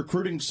Chips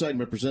recruiting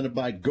segment presented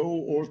by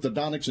Go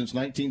Orthodontics since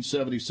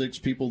 1976.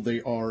 People,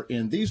 they are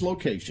in these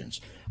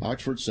locations: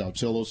 Oxford,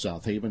 Saltillo,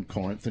 South Haven,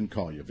 Corinth, and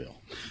Collierville.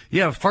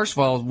 Yeah, first of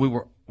all, we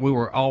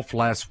were off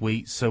last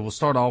week, so we'll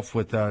start off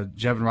with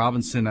Jevin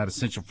Robinson out of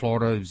Central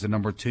Florida. He was the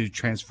number 2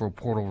 transfer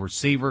portal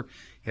receiver.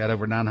 He had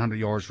over 900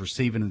 yards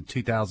receiving in the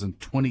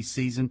 2020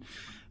 season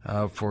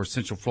for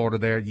Central Florida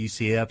there at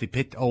UCF. He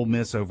picked Ole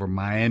Miss over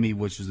Miami,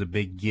 which was a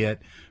big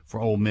get for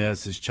Ole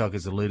Miss, as Chuck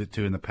has alluded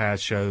to in the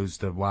past shows.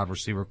 The wide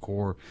receiver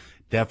core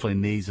definitely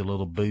needs a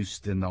little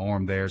boost in the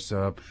arm there.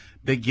 So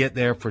big get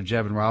there for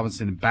Jevin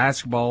Robinson. In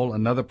basketball,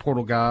 another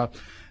portal guy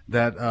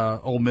that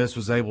Ole Miss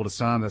was able to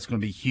sign that's going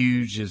to be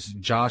huge is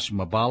Josh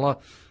Mabala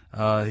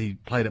He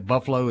played at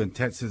Buffalo and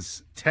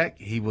Texas Tech.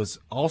 He was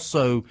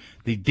also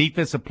the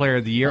Defensive Player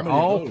of the Year.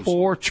 All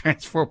 4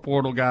 transfer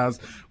portal guys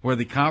were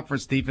the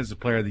Conference Defensive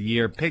Player of the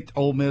Year. Picked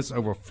Ole Miss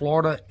over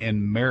Florida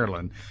and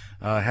Maryland.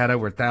 Had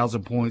over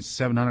 1,000 points,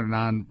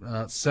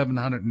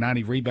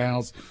 790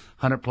 rebounds,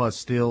 100-plus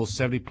steals,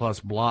 70-plus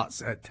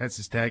blocks at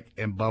Texas Tech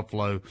and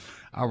Buffalo.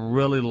 I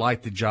really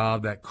like the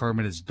job that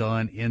Kermit has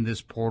done in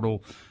this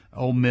portal.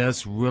 Ole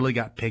Miss really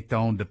got picked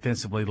on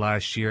defensively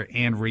last year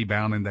and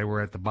rebounding. They were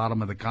at the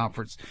bottom of the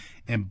conference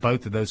in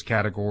both of those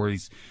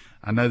categories.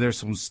 I know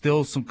there's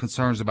still some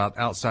concerns about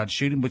outside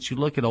shooting, but you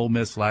look at Ole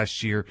Miss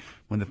last year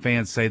when the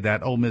fans say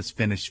that Ole Miss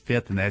finished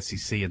 5th in the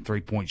SEC in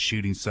three-point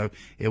shooting, so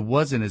it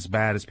wasn't as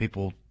bad as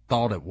people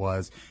thought it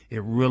was.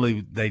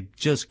 They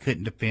just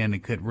couldn't defend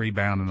and couldn't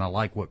rebound, and I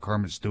like what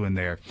Kermit's doing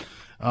there.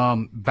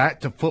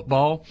 Back to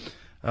football.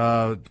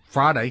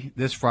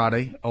 This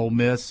Friday, Ole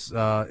Miss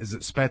is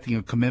expecting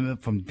a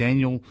commitment from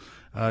Daniel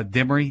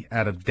Demery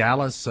out of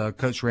Dallas.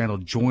 Coach Randall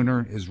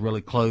Joyner is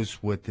really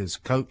close with his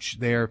coach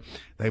there.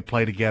 They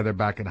play together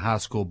back in high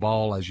school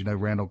ball. As you know,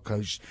 Randall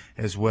coached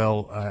as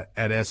well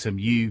at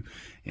SMU.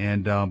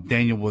 And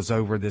Daniel was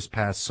over this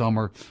past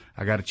summer.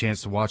 I got a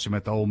chance to watch him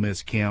at the Ole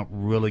Miss camp.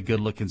 Really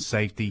good-looking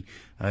safety.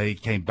 He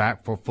came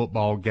back for a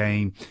football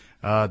game.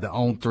 The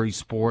On3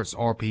 Sports,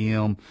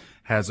 RPM,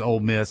 has Ole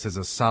Miss as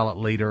a solid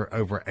leader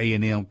over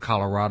A&M,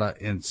 Colorado,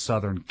 and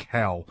Southern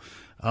Cal.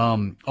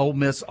 Ole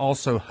Miss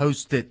also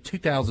hosted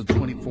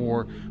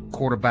 2024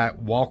 quarterback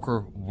Walker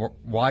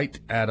White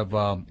out of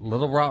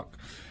Little Rock.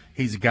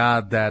 He's a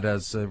guy that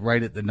is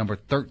rated the number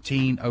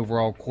 13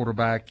 overall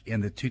quarterback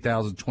in the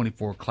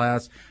 2024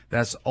 class.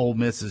 That's Ole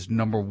Miss's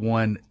number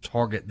 1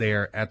 target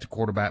there at the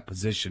quarterback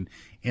position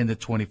in the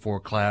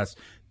 24 class.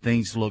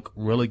 Things look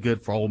really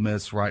good for Ole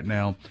Miss right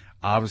now.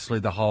 Obviously,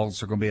 the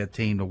Hogs are going to be a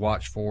team to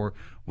watch for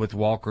with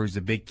Walker. He's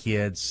a big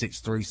kid,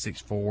 6'3",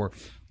 6'4",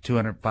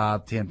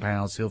 205, 10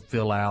 pounds. He'll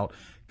fill out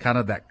kind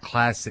of that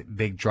classic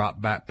big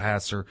drop back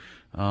passer.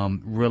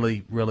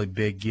 Really, really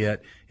big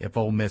get if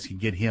Ole Miss can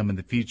get him in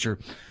the future.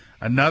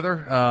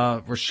 Another,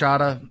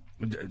 Jaden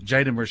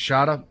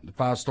Rashada, the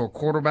 5-star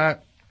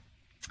quarterback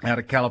out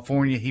of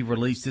California. He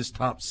released his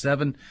top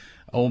 7.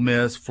 Ole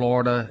Miss,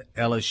 Florida,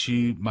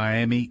 LSU,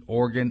 Miami,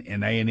 Oregon,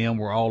 and A&M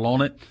were all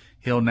on it.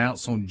 He'll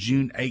announce on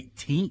June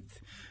 18th.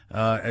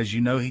 As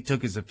you know, he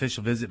took his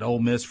official visit to Ole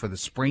Miss for the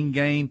spring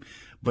game.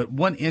 But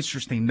one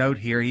interesting note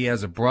here, he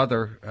has a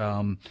brother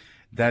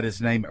that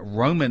is named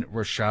Roman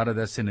Rashada.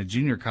 That's in a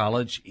junior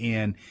college.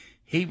 And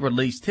he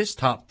released his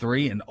top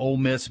 3, and Ole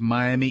Miss,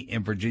 Miami,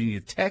 and Virginia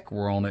Tech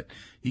were on it.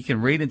 You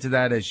can read into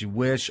that as you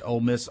wish. Ole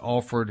Miss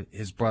offered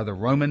his brother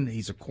Roman.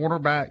 He's a corner,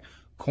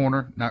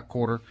 not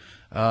quarter,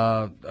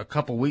 a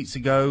couple weeks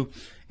ago.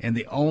 And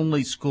the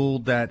only 2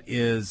 schools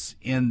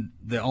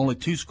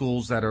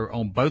that are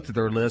on both of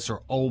their lists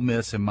are Ole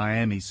Miss and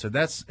Miami. So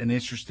that's an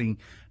interesting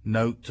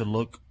note to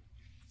look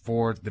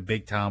for the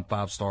big-time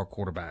 5-star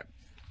quarterback.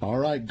 All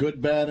right,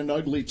 Good, Bad, and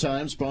Ugly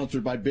Time,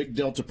 sponsored by Big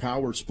Delta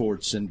Power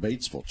Sports in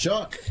Batesville.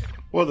 Chuck.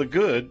 Well, the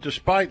good,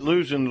 despite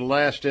losing the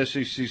last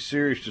SEC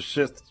series to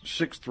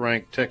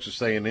 6th-ranked Texas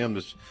A&M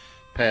this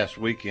past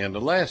weekend, the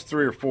last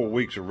 3 or 4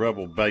 weeks of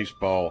Rebel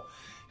baseball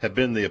have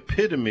been the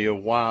epitome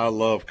of why I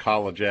love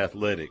college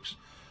athletics.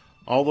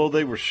 Although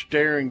they were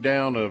staring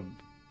down a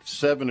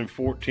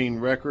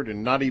 7-14 record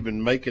and not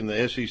even making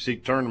the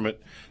SEC tournament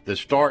that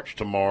starts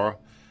tomorrow,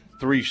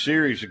 3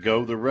 series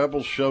ago, the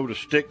Rebels showed a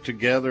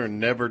stick-together and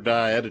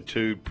never-die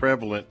attitude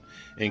prevalent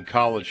in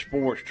college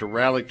sports to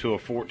rally to a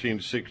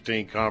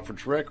 14-16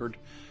 conference record,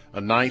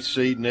 a 9th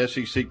seed in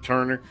SEC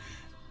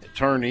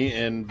tourney,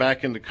 and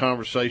back in the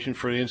conversation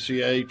for the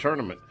NCAA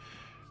tournament.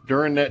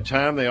 During that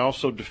time, they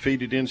also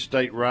defeated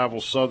in-state rival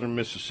Southern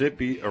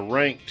Mississippi, a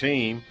ranked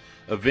team,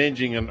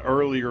 avenging an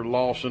earlier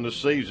loss in the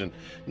season.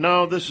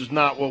 No, this is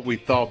not what we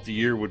thought the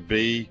year would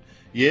be.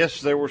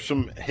 Yes, there were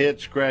some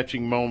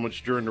head-scratching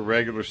moments during the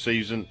regular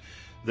season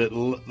that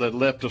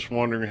left us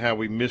wondering how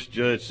we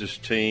misjudged this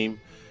team.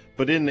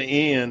 But in the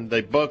end, they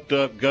bucked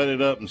up,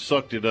 gutted up, and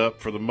sucked it up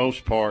for the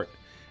most part,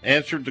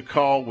 answered the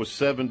call with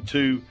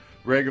 7-2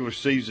 regular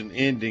season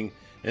ending,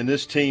 and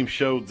this team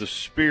showed the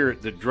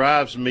spirit that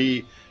drives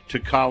me to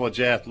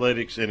college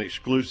athletics and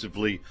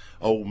exclusively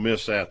Ole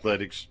Miss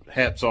athletics.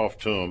 Hats off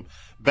to them.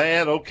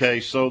 Bad, okay,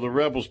 so the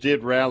Rebels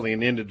did rally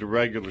and ended the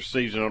regular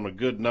season on a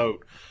good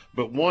note.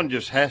 But one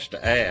just has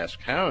to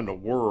ask, how in the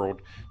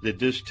world did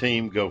this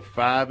team go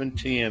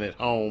 5-10 at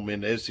home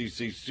in the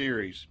SEC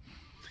series?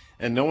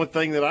 And the only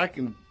thing that I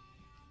can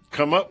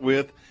come up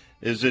with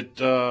is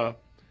that,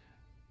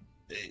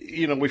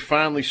 we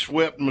finally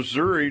swept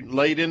Missouri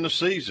late in the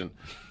season.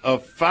 A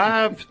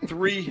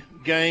 5-3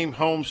 game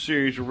home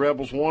series, the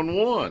Rebels won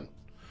 1.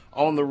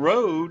 On the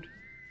road,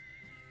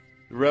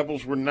 the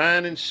Rebels were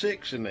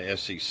 9-6 in the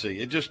SEC.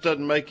 It just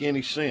doesn't make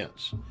any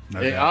sense.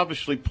 Okay. They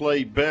obviously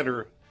played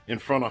better in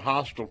front of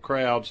hostile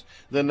crowds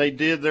than they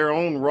did their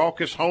own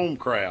raucous home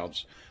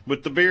crowds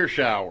with the beer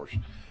showers.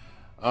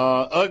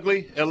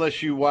 Ugly.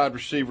 LSU wide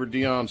receiver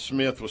Deion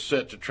Smith was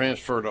set to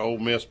transfer to Ole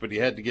Miss, but he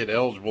had to get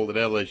eligible at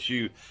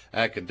LSU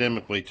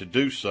academically to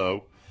do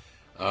so.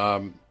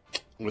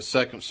 With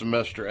second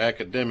semester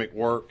academic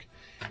work,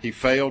 he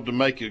failed to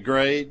make a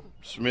grade.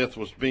 Smith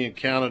was being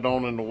counted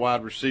on in the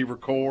wide receiver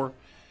corps.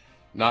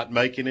 Not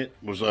making it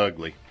was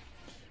ugly.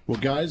 Well,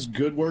 guys,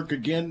 good work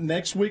again.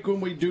 Next week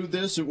when we do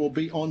this, it will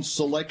be on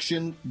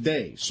Selection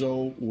Day,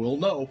 so we'll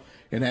know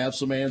and have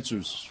some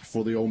answers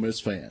for the Ole Miss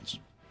fans.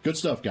 Good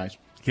stuff, guys.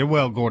 Get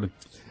well, Gordon.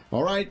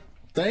 All right.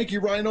 Thank you,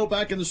 Rhino,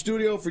 back in the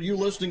studio. For you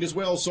listening as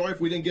well, sorry if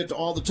we didn't get to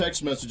all the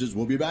text messages.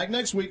 We'll be back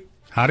next week.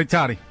 Howdy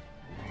toddy.